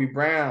have Kobe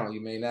Brown.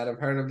 You may not have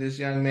heard of this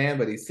young man,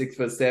 but he's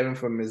 6'7"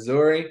 from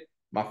Missouri.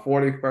 My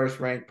 41st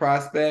ranked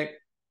prospect,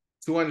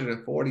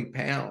 240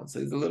 pounds.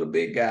 So he's a little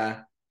big guy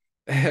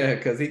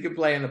because he can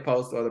play in the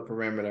post or the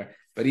perimeter.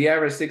 But he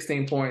averaged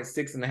 16 points,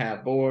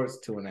 6.5 boards,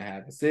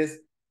 2.5 assists,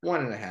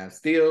 1.5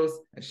 steals,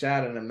 and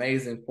shot an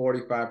amazing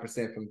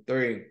 45% from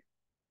 3.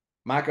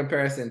 My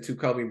comparison to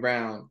Kobe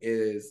Brown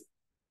is,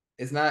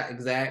 it's not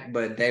exact,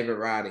 but David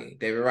Roddy.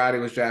 David Roddy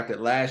was drafted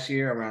last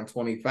year around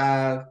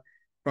 25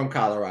 from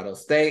Colorado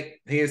State.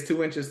 He is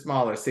 2 inches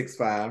smaller,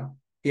 6'5".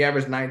 He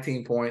averaged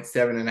 19 points,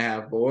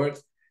 7.5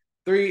 boards,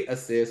 3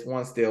 assists,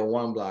 1 steal,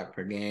 1 block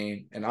per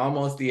game, and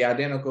almost the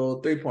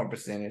identical 3-point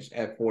percentage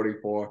at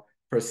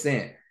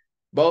 44%.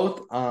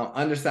 Both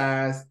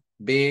undersized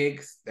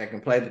bigs that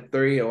can play the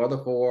 3 or the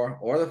 4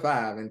 or the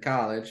 5 in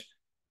college.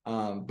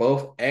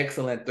 Both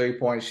excellent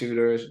 3-point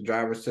shooters,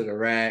 drivers to the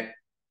rack.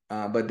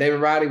 But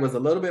David Roddy was a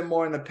little bit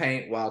more in the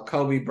paint, while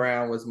Kobe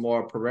Brown was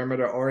more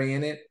perimeter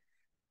oriented.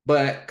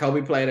 But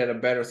Kobe played at a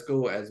better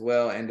school as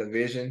well in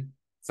division.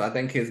 So I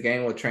think his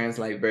game will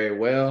translate very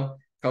well.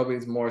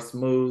 Kobe's more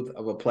smooth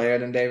of a player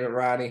than David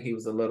Roddy. He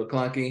was a little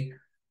clunky.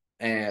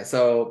 And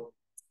so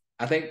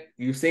I think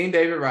you've seen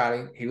David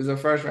Roddy. He was a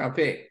first round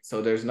pick.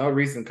 So there's no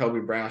reason Kobe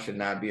Brown should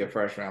not be a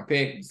first round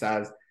pick.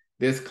 Besides,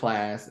 this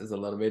class is a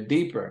little bit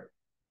deeper.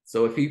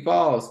 So if he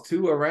falls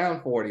to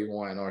around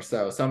 41 or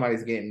so,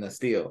 somebody's getting a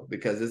steal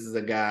because this is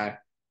a guy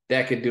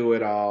that could do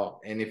it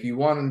all. And if you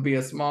want him to be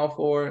a small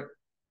forward,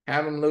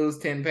 have him lose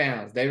 10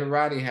 pounds. David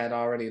Roddy had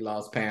already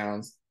lost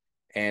pounds,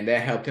 and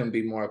that helped him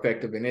be more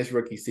effective in his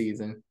rookie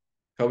season.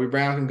 Kobe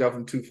Brown can go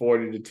from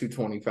 240 to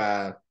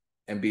 225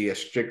 and be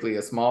strictly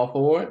a small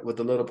forward with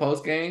a little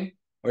post game,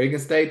 or he can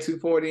stay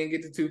 240 and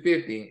get to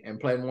 250 and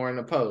play more in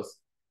the post.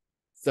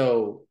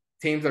 So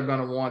teams are going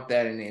to want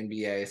that in the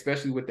NBA,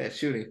 especially with that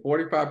shooting.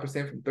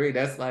 45% from three,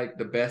 that's like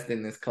the best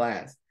in this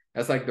class.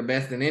 That's like the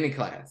best in any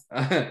class.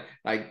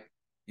 Like,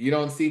 you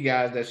don't see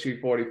guys that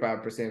shoot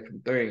 45%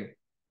 from three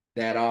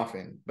that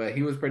often, but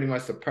he was pretty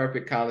much the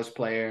perfect college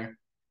player.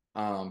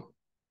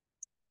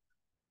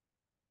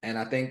 And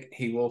I think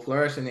he will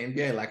flourish in the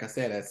NBA. Like I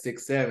said, at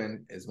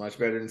 6'7" is much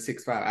better than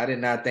 6'5". I did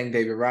not think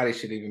David Roddy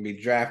should even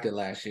be drafted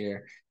last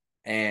year.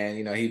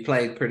 And, he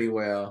played pretty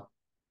well.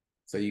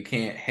 So you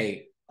can't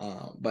hate.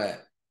 But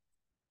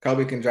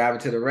Kobe can drive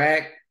it to the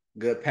rack.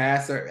 Good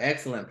passer,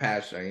 excellent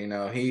passer.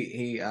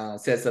 He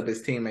sets up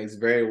his teammates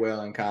very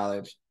well in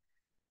college.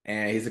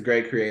 And he's a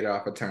great creator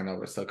off a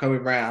turnover. So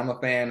Kobe Bryant, I'm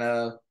a fan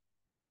of.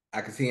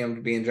 I can see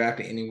him being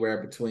drafted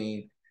anywhere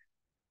between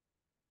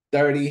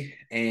 30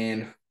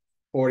 and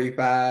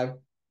 45.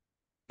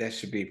 That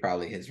should be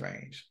probably his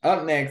range.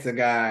 Up next, a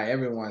guy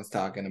everyone's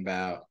talking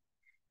about.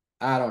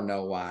 I don't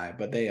know why,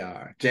 but they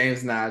are.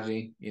 James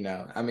Nagy,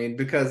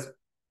 because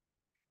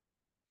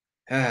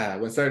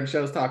when certain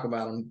shows talk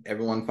about him,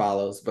 everyone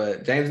follows.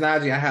 But James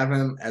Nagy, I have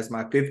him as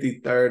my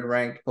 53rd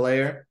ranked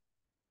player,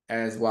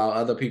 as while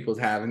other people's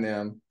have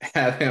him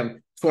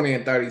 20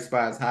 and 30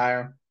 spots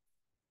higher.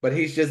 But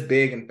he's just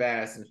big and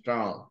fast and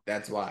strong.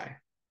 That's why.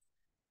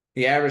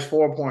 He averaged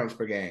 4 points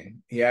per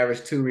game. He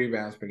averaged 2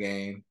 rebounds per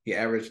game. He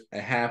averaged a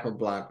half a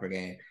block per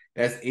game.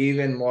 That's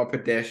even more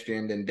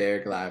pedestrian than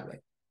Derek Lively.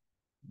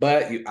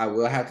 But I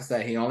will have to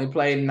say, he only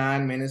played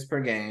 9 minutes per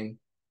game.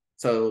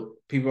 So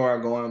people are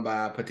going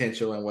by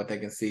potential and what they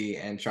can see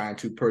and trying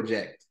to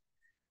project.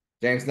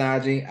 James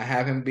Nagy, I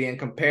have him being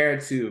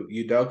compared to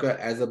Udoka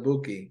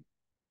Azubuike,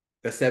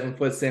 the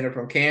 7-foot center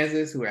from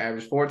Kansas who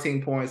averaged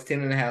 14 points,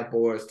 10.5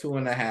 boards,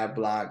 2.5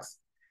 blocks,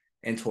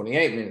 and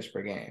 28 minutes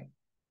per game.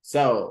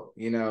 So,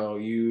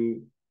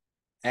 you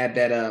add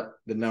that up,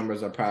 the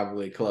numbers are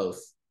probably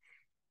close,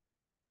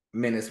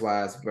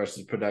 minutes-wise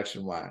versus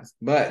production-wise.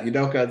 But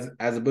Udoka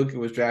Azubuike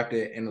was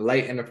drafted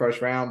late in the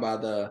first round by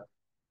the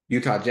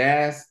Utah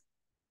Jazz.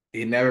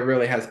 He never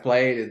really has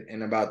played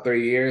in about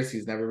 3 years.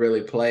 He's never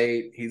really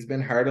played. He's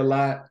been hurt a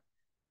lot.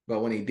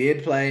 But when he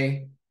did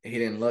play, he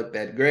didn't look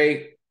that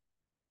great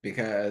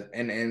because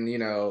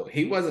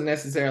he wasn't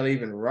necessarily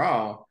even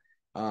raw.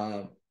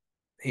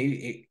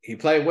 He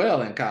played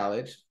well in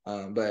college,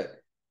 but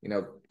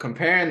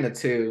comparing the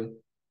two,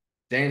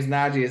 James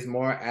Nagy is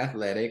more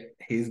athletic.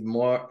 He's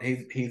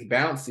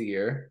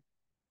bouncier,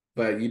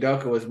 but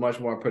Udoka was much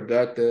more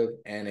productive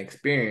and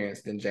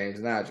experienced than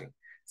James Nagy.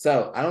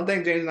 So I don't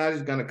think James Nagy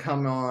is going to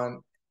come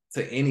on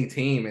to any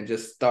team and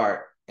just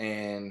start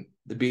and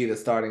be the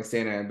starting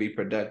center and be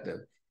productive.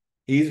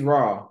 He's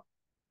raw.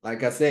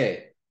 Like I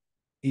said,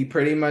 he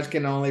pretty much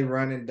can only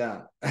run and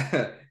dunk,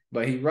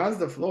 but he runs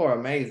the floor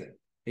amazing.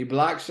 He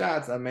blocks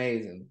shots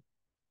amazing.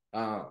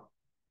 But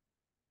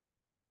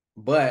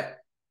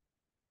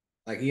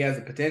he has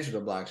the potential to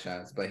block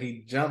shots, but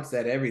he jumps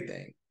at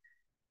everything.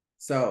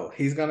 So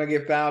he's going to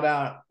get fouled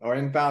out or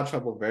in foul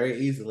trouble very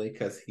easily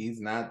because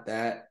he's not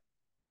that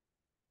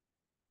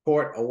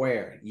court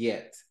aware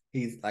yet.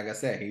 He's, like I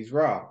said, he's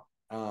raw.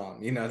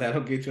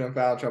 That'll get you in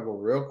foul trouble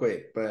real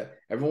quick. But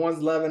everyone's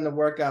loving the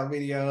workout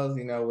videos,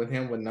 with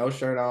him with no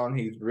shirt on.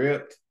 He's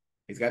ripped.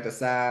 He's got the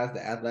size,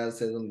 the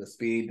athleticism, the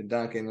speed, the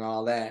dunking, and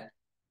all that.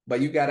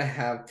 But you got to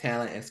have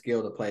talent and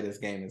skill to play this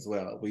game as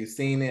well. We've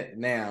seen it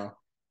now.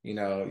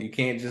 You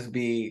can't just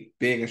be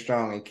big and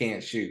strong and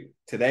can't shoot.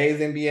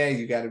 Today's NBA,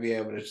 you got to be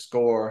able to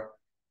score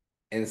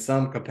in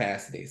some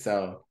capacity.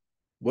 So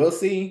we'll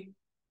see.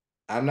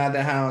 I'm not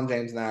that high on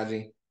James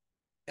Nagy.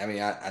 I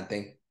mean, I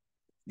think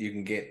you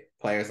can get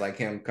players like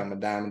him come a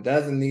dime a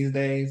dozen these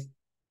days.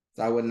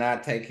 So I would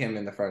not take him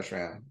in the first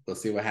round. We'll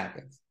see what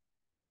happens.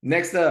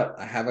 Next up,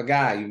 I have a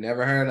guy you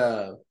never heard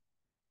of.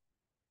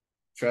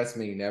 Trust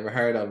me, never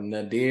heard of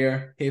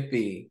Nadir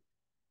Hippie.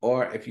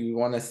 Or if you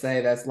want to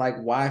say that's like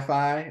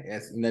Wi-Fi,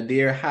 it's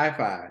Nadir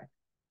Hi-Fi,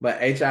 but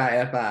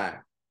Hifi.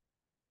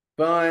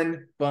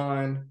 Fun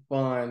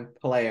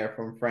player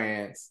from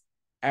France.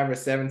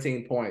 Averaged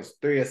 17 points,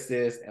 3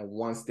 assists, and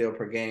 1 steal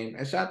per game,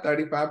 and shot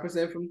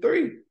 35% from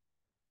 3.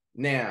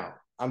 Now,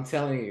 I'm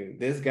telling you,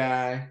 this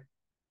guy,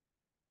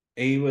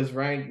 he was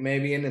ranked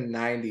maybe in the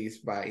 90s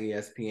by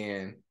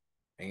ESPN.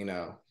 And,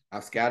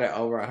 I've scouted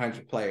over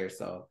 100 players.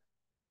 So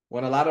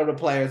when a lot of the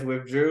players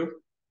withdrew,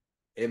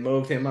 it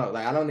moved him up.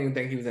 Like, I don't even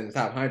think he was in the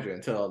top 100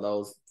 until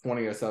those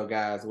 20 or so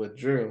guys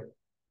withdrew.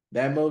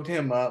 That moved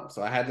him up.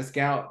 So I had to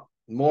scout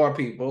more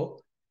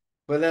people,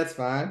 but that's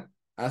fine.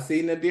 I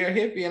see Nadir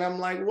Hippie and I'm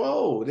like,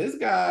 whoa, this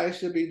guy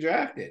should be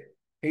drafted.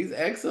 He's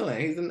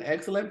excellent. He's an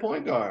excellent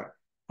point guard.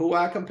 Who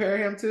I compare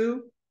him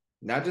to?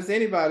 Not just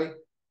anybody.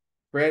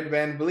 Fred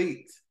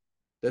VanVleet,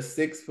 the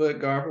 6-foot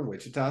guard from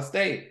Wichita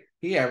State.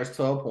 He averaged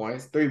 12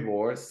 points, 3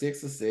 boards,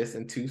 6 assists,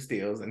 and 2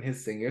 steals in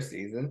his senior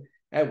season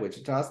at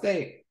Wichita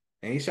State.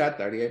 And he shot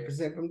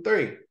 38% from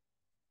 3.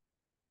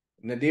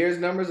 Nadir's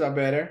numbers are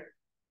better,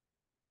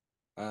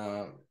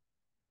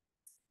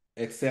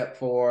 except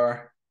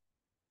for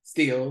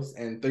steals,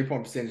 and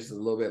 3-point percentage is a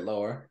little bit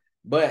lower.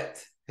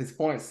 But his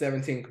points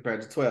 17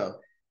 compared to 12.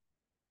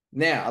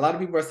 Now, a lot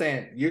of people are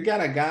saying, you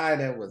got a guy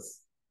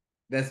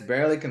that's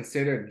barely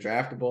considered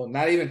draftable,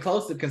 not even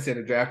close to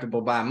considered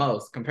draftable by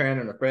most, comparing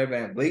him to Fred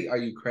VanVleet. Are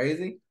you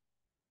crazy?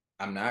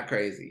 I'm not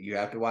crazy. You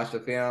have to watch the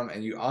film,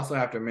 and you also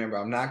have to remember,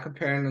 I'm not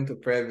comparing him to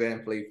Fred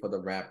VanVleet for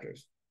the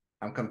Raptors.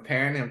 I'm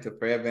comparing him to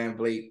Fred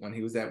VanVleet when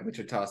he was at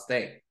Wichita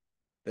State.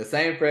 The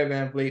same Fred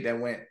VanVleet that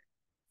went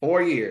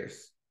 4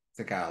 years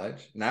to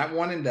college, not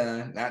one and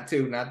done, not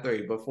 2, not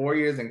 3, but 4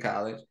 years in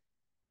college,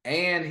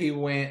 and he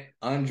went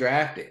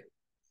undrafted.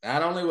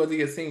 Not only was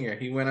he a senior,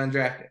 he went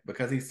undrafted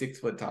because he's 6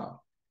 foot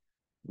tall.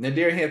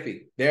 Nadir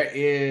Hippie, there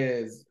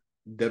is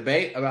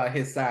debate about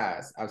his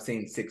size. I've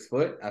seen 6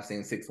 foot, I've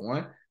seen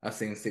 6'1", I've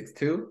seen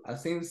 6'2", I've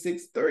seen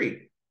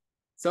 6'3".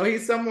 So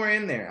he's somewhere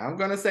in there. I'm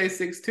gonna say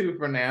 6'2"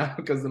 for now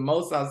because the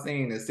most I've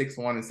seen is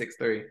 6'1" and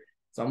 6'3".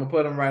 So I'm gonna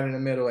put him right in the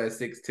middle at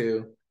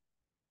 6'2".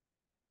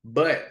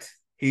 But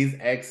he's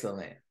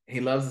excellent. He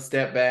loves to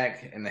step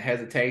back and the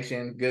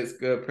hesitation,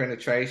 good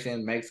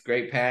penetration, makes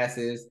great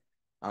passes.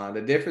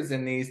 The difference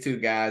in these two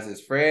guys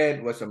is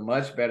Fred was a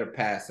much better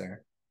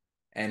passer,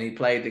 and he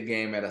played the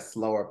game at a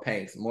slower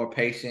pace, more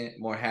patient,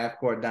 more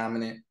half-court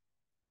dominant,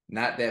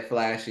 not that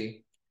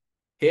flashy.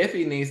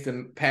 Hiffy needs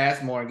to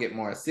pass more and get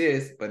more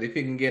assists, but if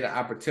he can get an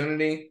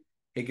opportunity,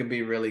 he can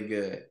be really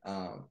good.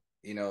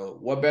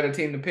 What better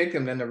team to pick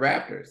him than the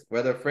Raptors?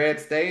 Whether Fred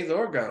stays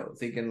or goes,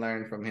 he can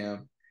learn from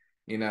him.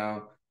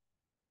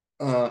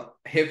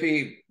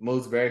 Hiffy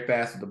moves very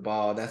fast with the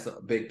ball. That's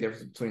a big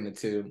difference between the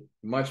two.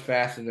 Much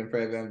faster than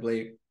Fred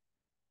VanVleet.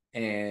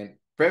 And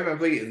Fred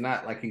VanVleet is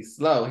not like he's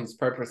slow. He's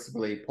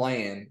purposefully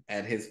playing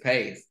at his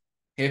pace.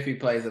 Hiffy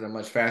plays at a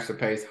much faster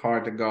pace,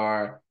 hard to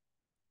guard,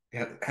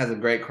 has a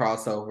great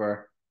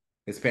crossover.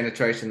 His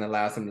penetration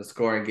allows him to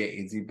score and get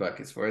easy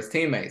buckets for his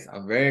teammates.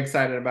 I'm very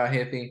excited about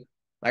Hiffy.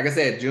 Like I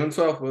said, June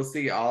 12th, we'll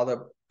see all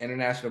the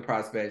international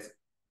prospects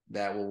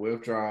that will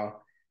withdraw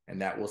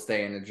and that will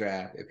stay in the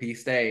draft. If he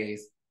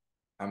stays,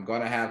 I'm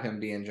going to have him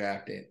being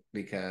drafted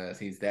because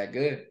he's that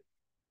good.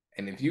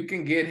 And if you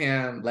can get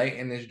him late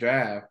in this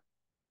draft,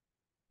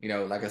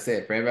 like I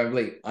said, Fred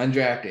VanVleet,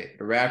 undrafted.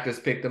 The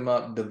Raptors picked him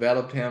up,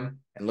 developed him,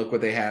 and look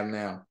what they have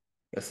now.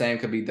 The same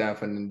could be done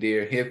for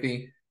Nadir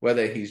Hippie,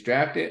 whether he's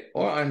drafted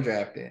or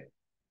undrafted.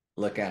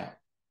 Look out.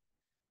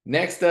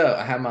 Next up,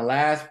 I have my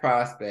last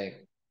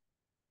prospect.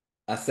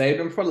 I saved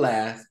him for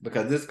last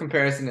because this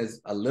comparison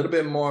is a little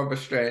bit more of a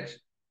stretch,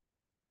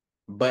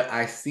 but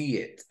I see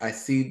it. I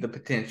see the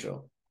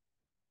potential.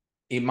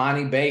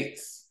 Imani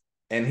Bates.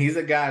 And he's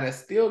a guy that's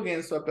still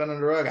getting swept under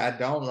the rug. I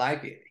don't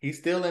like it. He's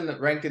still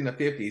ranked in the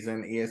 50s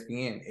on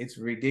ESPN. It's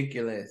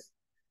ridiculous.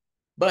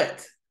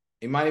 But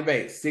Imani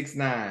Bates,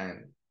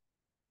 6'9",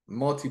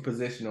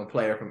 multi-positional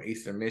player from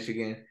Eastern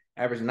Michigan,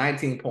 averaged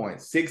 19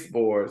 points, 6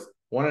 boards,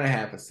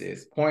 1.5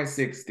 assists,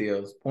 0.6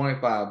 steals,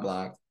 0.5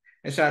 blocks,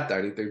 and shot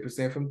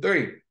 33% from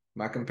 3.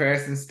 My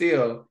comparison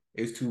still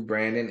is to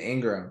Brandon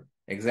Ingram.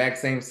 Exact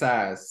same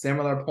size,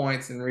 similar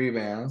points and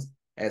rebounds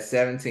at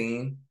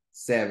 17,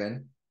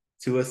 7,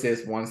 2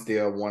 assists, 1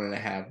 steal,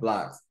 1.5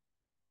 blocks.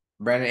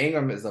 Brandon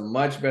Ingram is a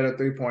much better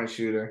 3-point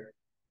shooter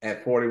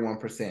at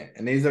 41%.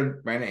 And these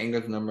are Brandon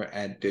Ingram's number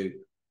at Duke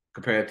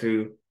compared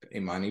to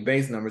Imani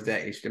Bates' numbers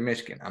at Eastern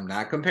Michigan. I'm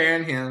not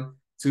comparing him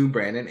to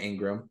Brandon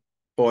Ingram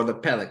for the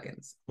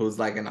Pelicans, who's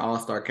like an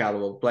all-star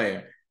caliber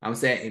player. I'm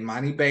saying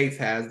Imani Bates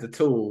has the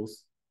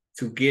tools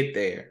to get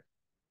there.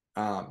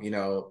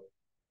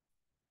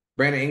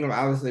 Brandon Ingram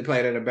obviously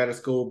played at a better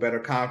school, better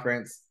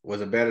conference,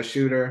 was a better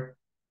shooter.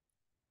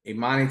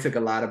 Imani took a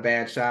lot of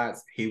bad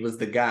shots. He was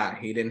the guy.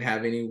 He didn't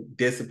have any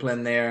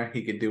discipline there.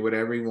 He could do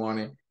whatever he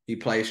wanted. He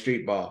played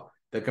street ball.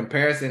 The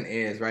comparison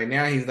is right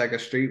now he's like a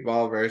street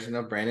ball version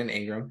of Brandon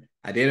Ingram.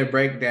 I did a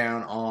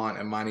breakdown on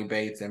Imani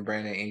Bates and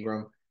Brandon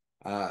Ingram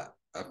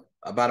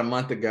about a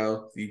month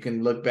ago. So you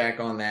can look back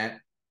on that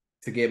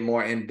to get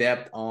more in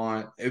depth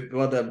on it.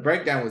 Well, the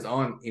breakdown was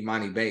on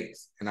Imani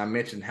Bates, and I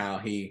mentioned how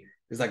he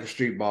is like a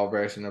street ball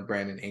version of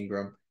Brandon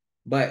Ingram.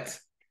 But,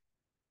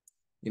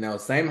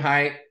 same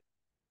height.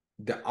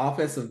 The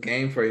offensive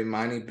game for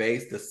Imani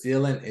Bates, the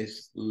ceiling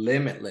is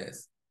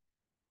limitless.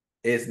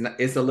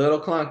 It's a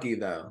little clunky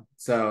though.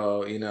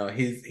 So,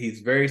 he's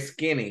very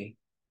skinny.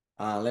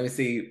 Let me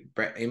see.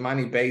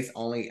 Imani Bates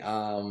only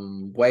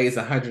weighs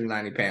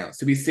 190 pounds.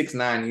 To be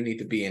 6'9", you need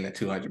to be in the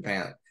 200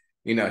 pounds.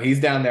 He's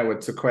down there with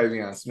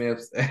Taquavion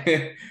Smith's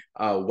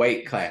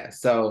weight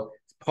class. So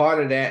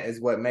part of that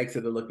is what makes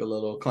it look a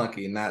little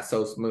clunky and not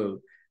so smooth.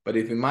 But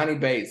if Imani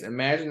Bates,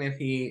 imagine if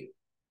he,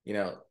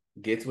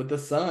 gets with the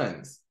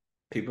Suns.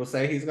 People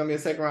say he's going to be a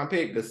second-round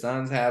pick. The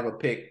Suns have a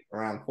pick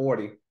around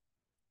 40.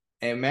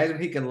 And imagine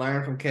if he can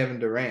learn from Kevin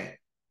Durant.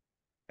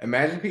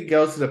 Imagine if he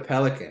goes to the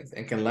Pelicans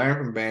and can learn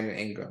from Brandon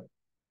Ingram.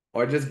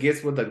 Or just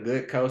gets with a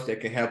good coach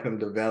that can help him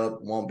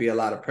develop, won't be a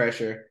lot of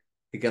pressure.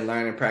 He can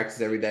learn and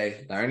practice every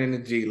day, learn in the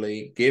G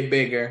League, get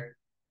bigger.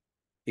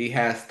 He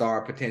has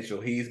star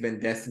potential. He's been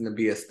destined to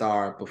be a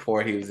star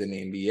before he was in the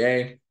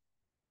NBA.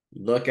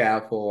 Look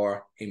out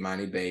for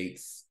Imani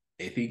Bates.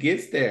 If he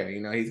gets there,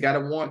 he's got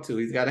to want to.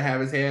 He's got to have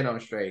his head on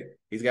straight.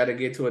 He's got to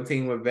get to a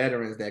team with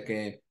veterans that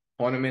can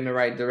point him in the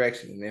right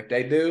direction. And if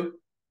they do,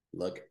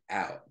 look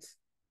out.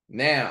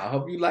 Now, I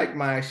hope you like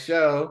my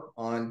show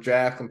on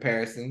draft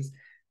comparisons.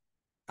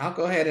 I'll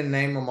go ahead and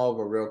name them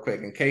over real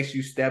quick in case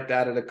you stepped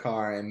out of the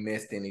car and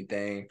missed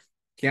anything.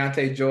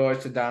 Keontae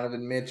George to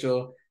Donovan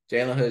Mitchell,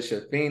 Jalen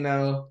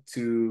Hood-Schifino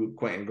to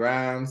Quentin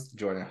Grimes,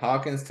 Jordan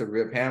Hawkins to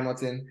Rip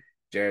Hamilton,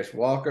 Jarris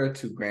Walker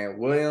to Grant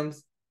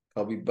Williams,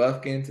 Kobe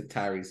Buffkin to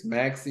Tyrese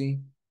Maxey,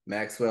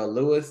 Maxwell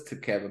Lewis to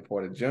Kevin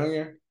Porter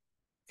Jr.,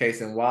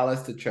 Cason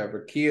Wallace to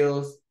Trevor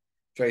Keels,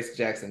 Trace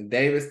Jackson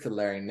Davis to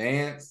Larry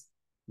Nance,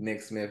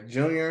 Nick Smith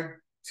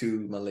Jr.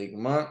 to Malik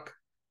Monk,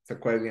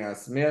 Taquavion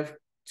Smith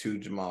to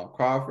Jamal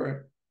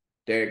Crawford,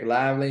 Derek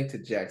Lively to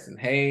Jackson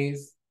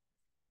Hayes,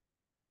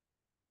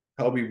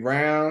 Kobe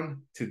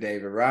Brown to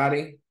David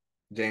Roddy,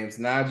 James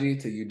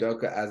Najee to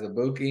Udoka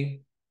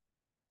Azubuike,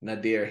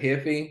 Nadir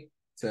Hiffy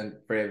to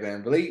Fred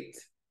VanVleet,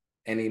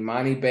 and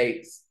Imani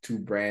Bates to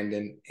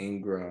Brandon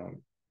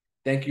Ingram.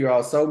 Thank you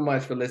all so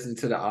much for listening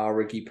to the All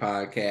Rookie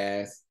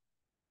Podcast.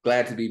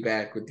 Glad to be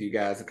back with you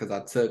guys because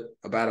I took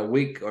about a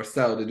week or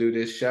so to do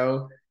this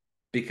show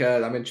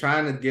because I've been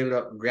trying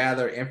to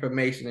gather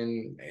information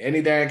and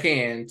anything I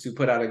can to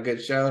put out a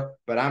good show,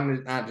 but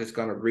I'm not just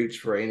going to reach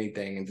for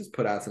anything and just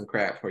put out some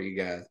crap for you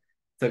guys.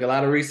 Took a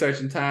lot of research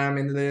and time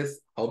into this.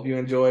 Hope you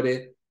enjoyed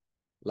it.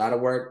 A lot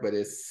of work, but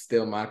it's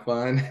still my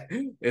fun.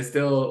 It's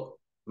still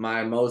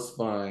my most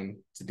fun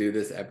to do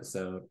this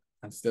episode.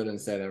 I still didn't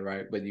say that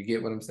right, but you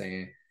get what I'm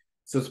saying.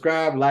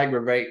 Subscribe, like,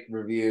 rate,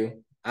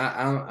 review.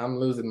 I'm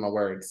losing my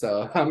words,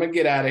 so I'm going to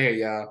get out of here,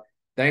 y'all.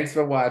 Thanks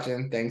for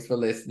watching. Thanks for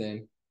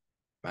listening.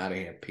 I'm out of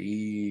here.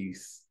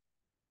 Peace.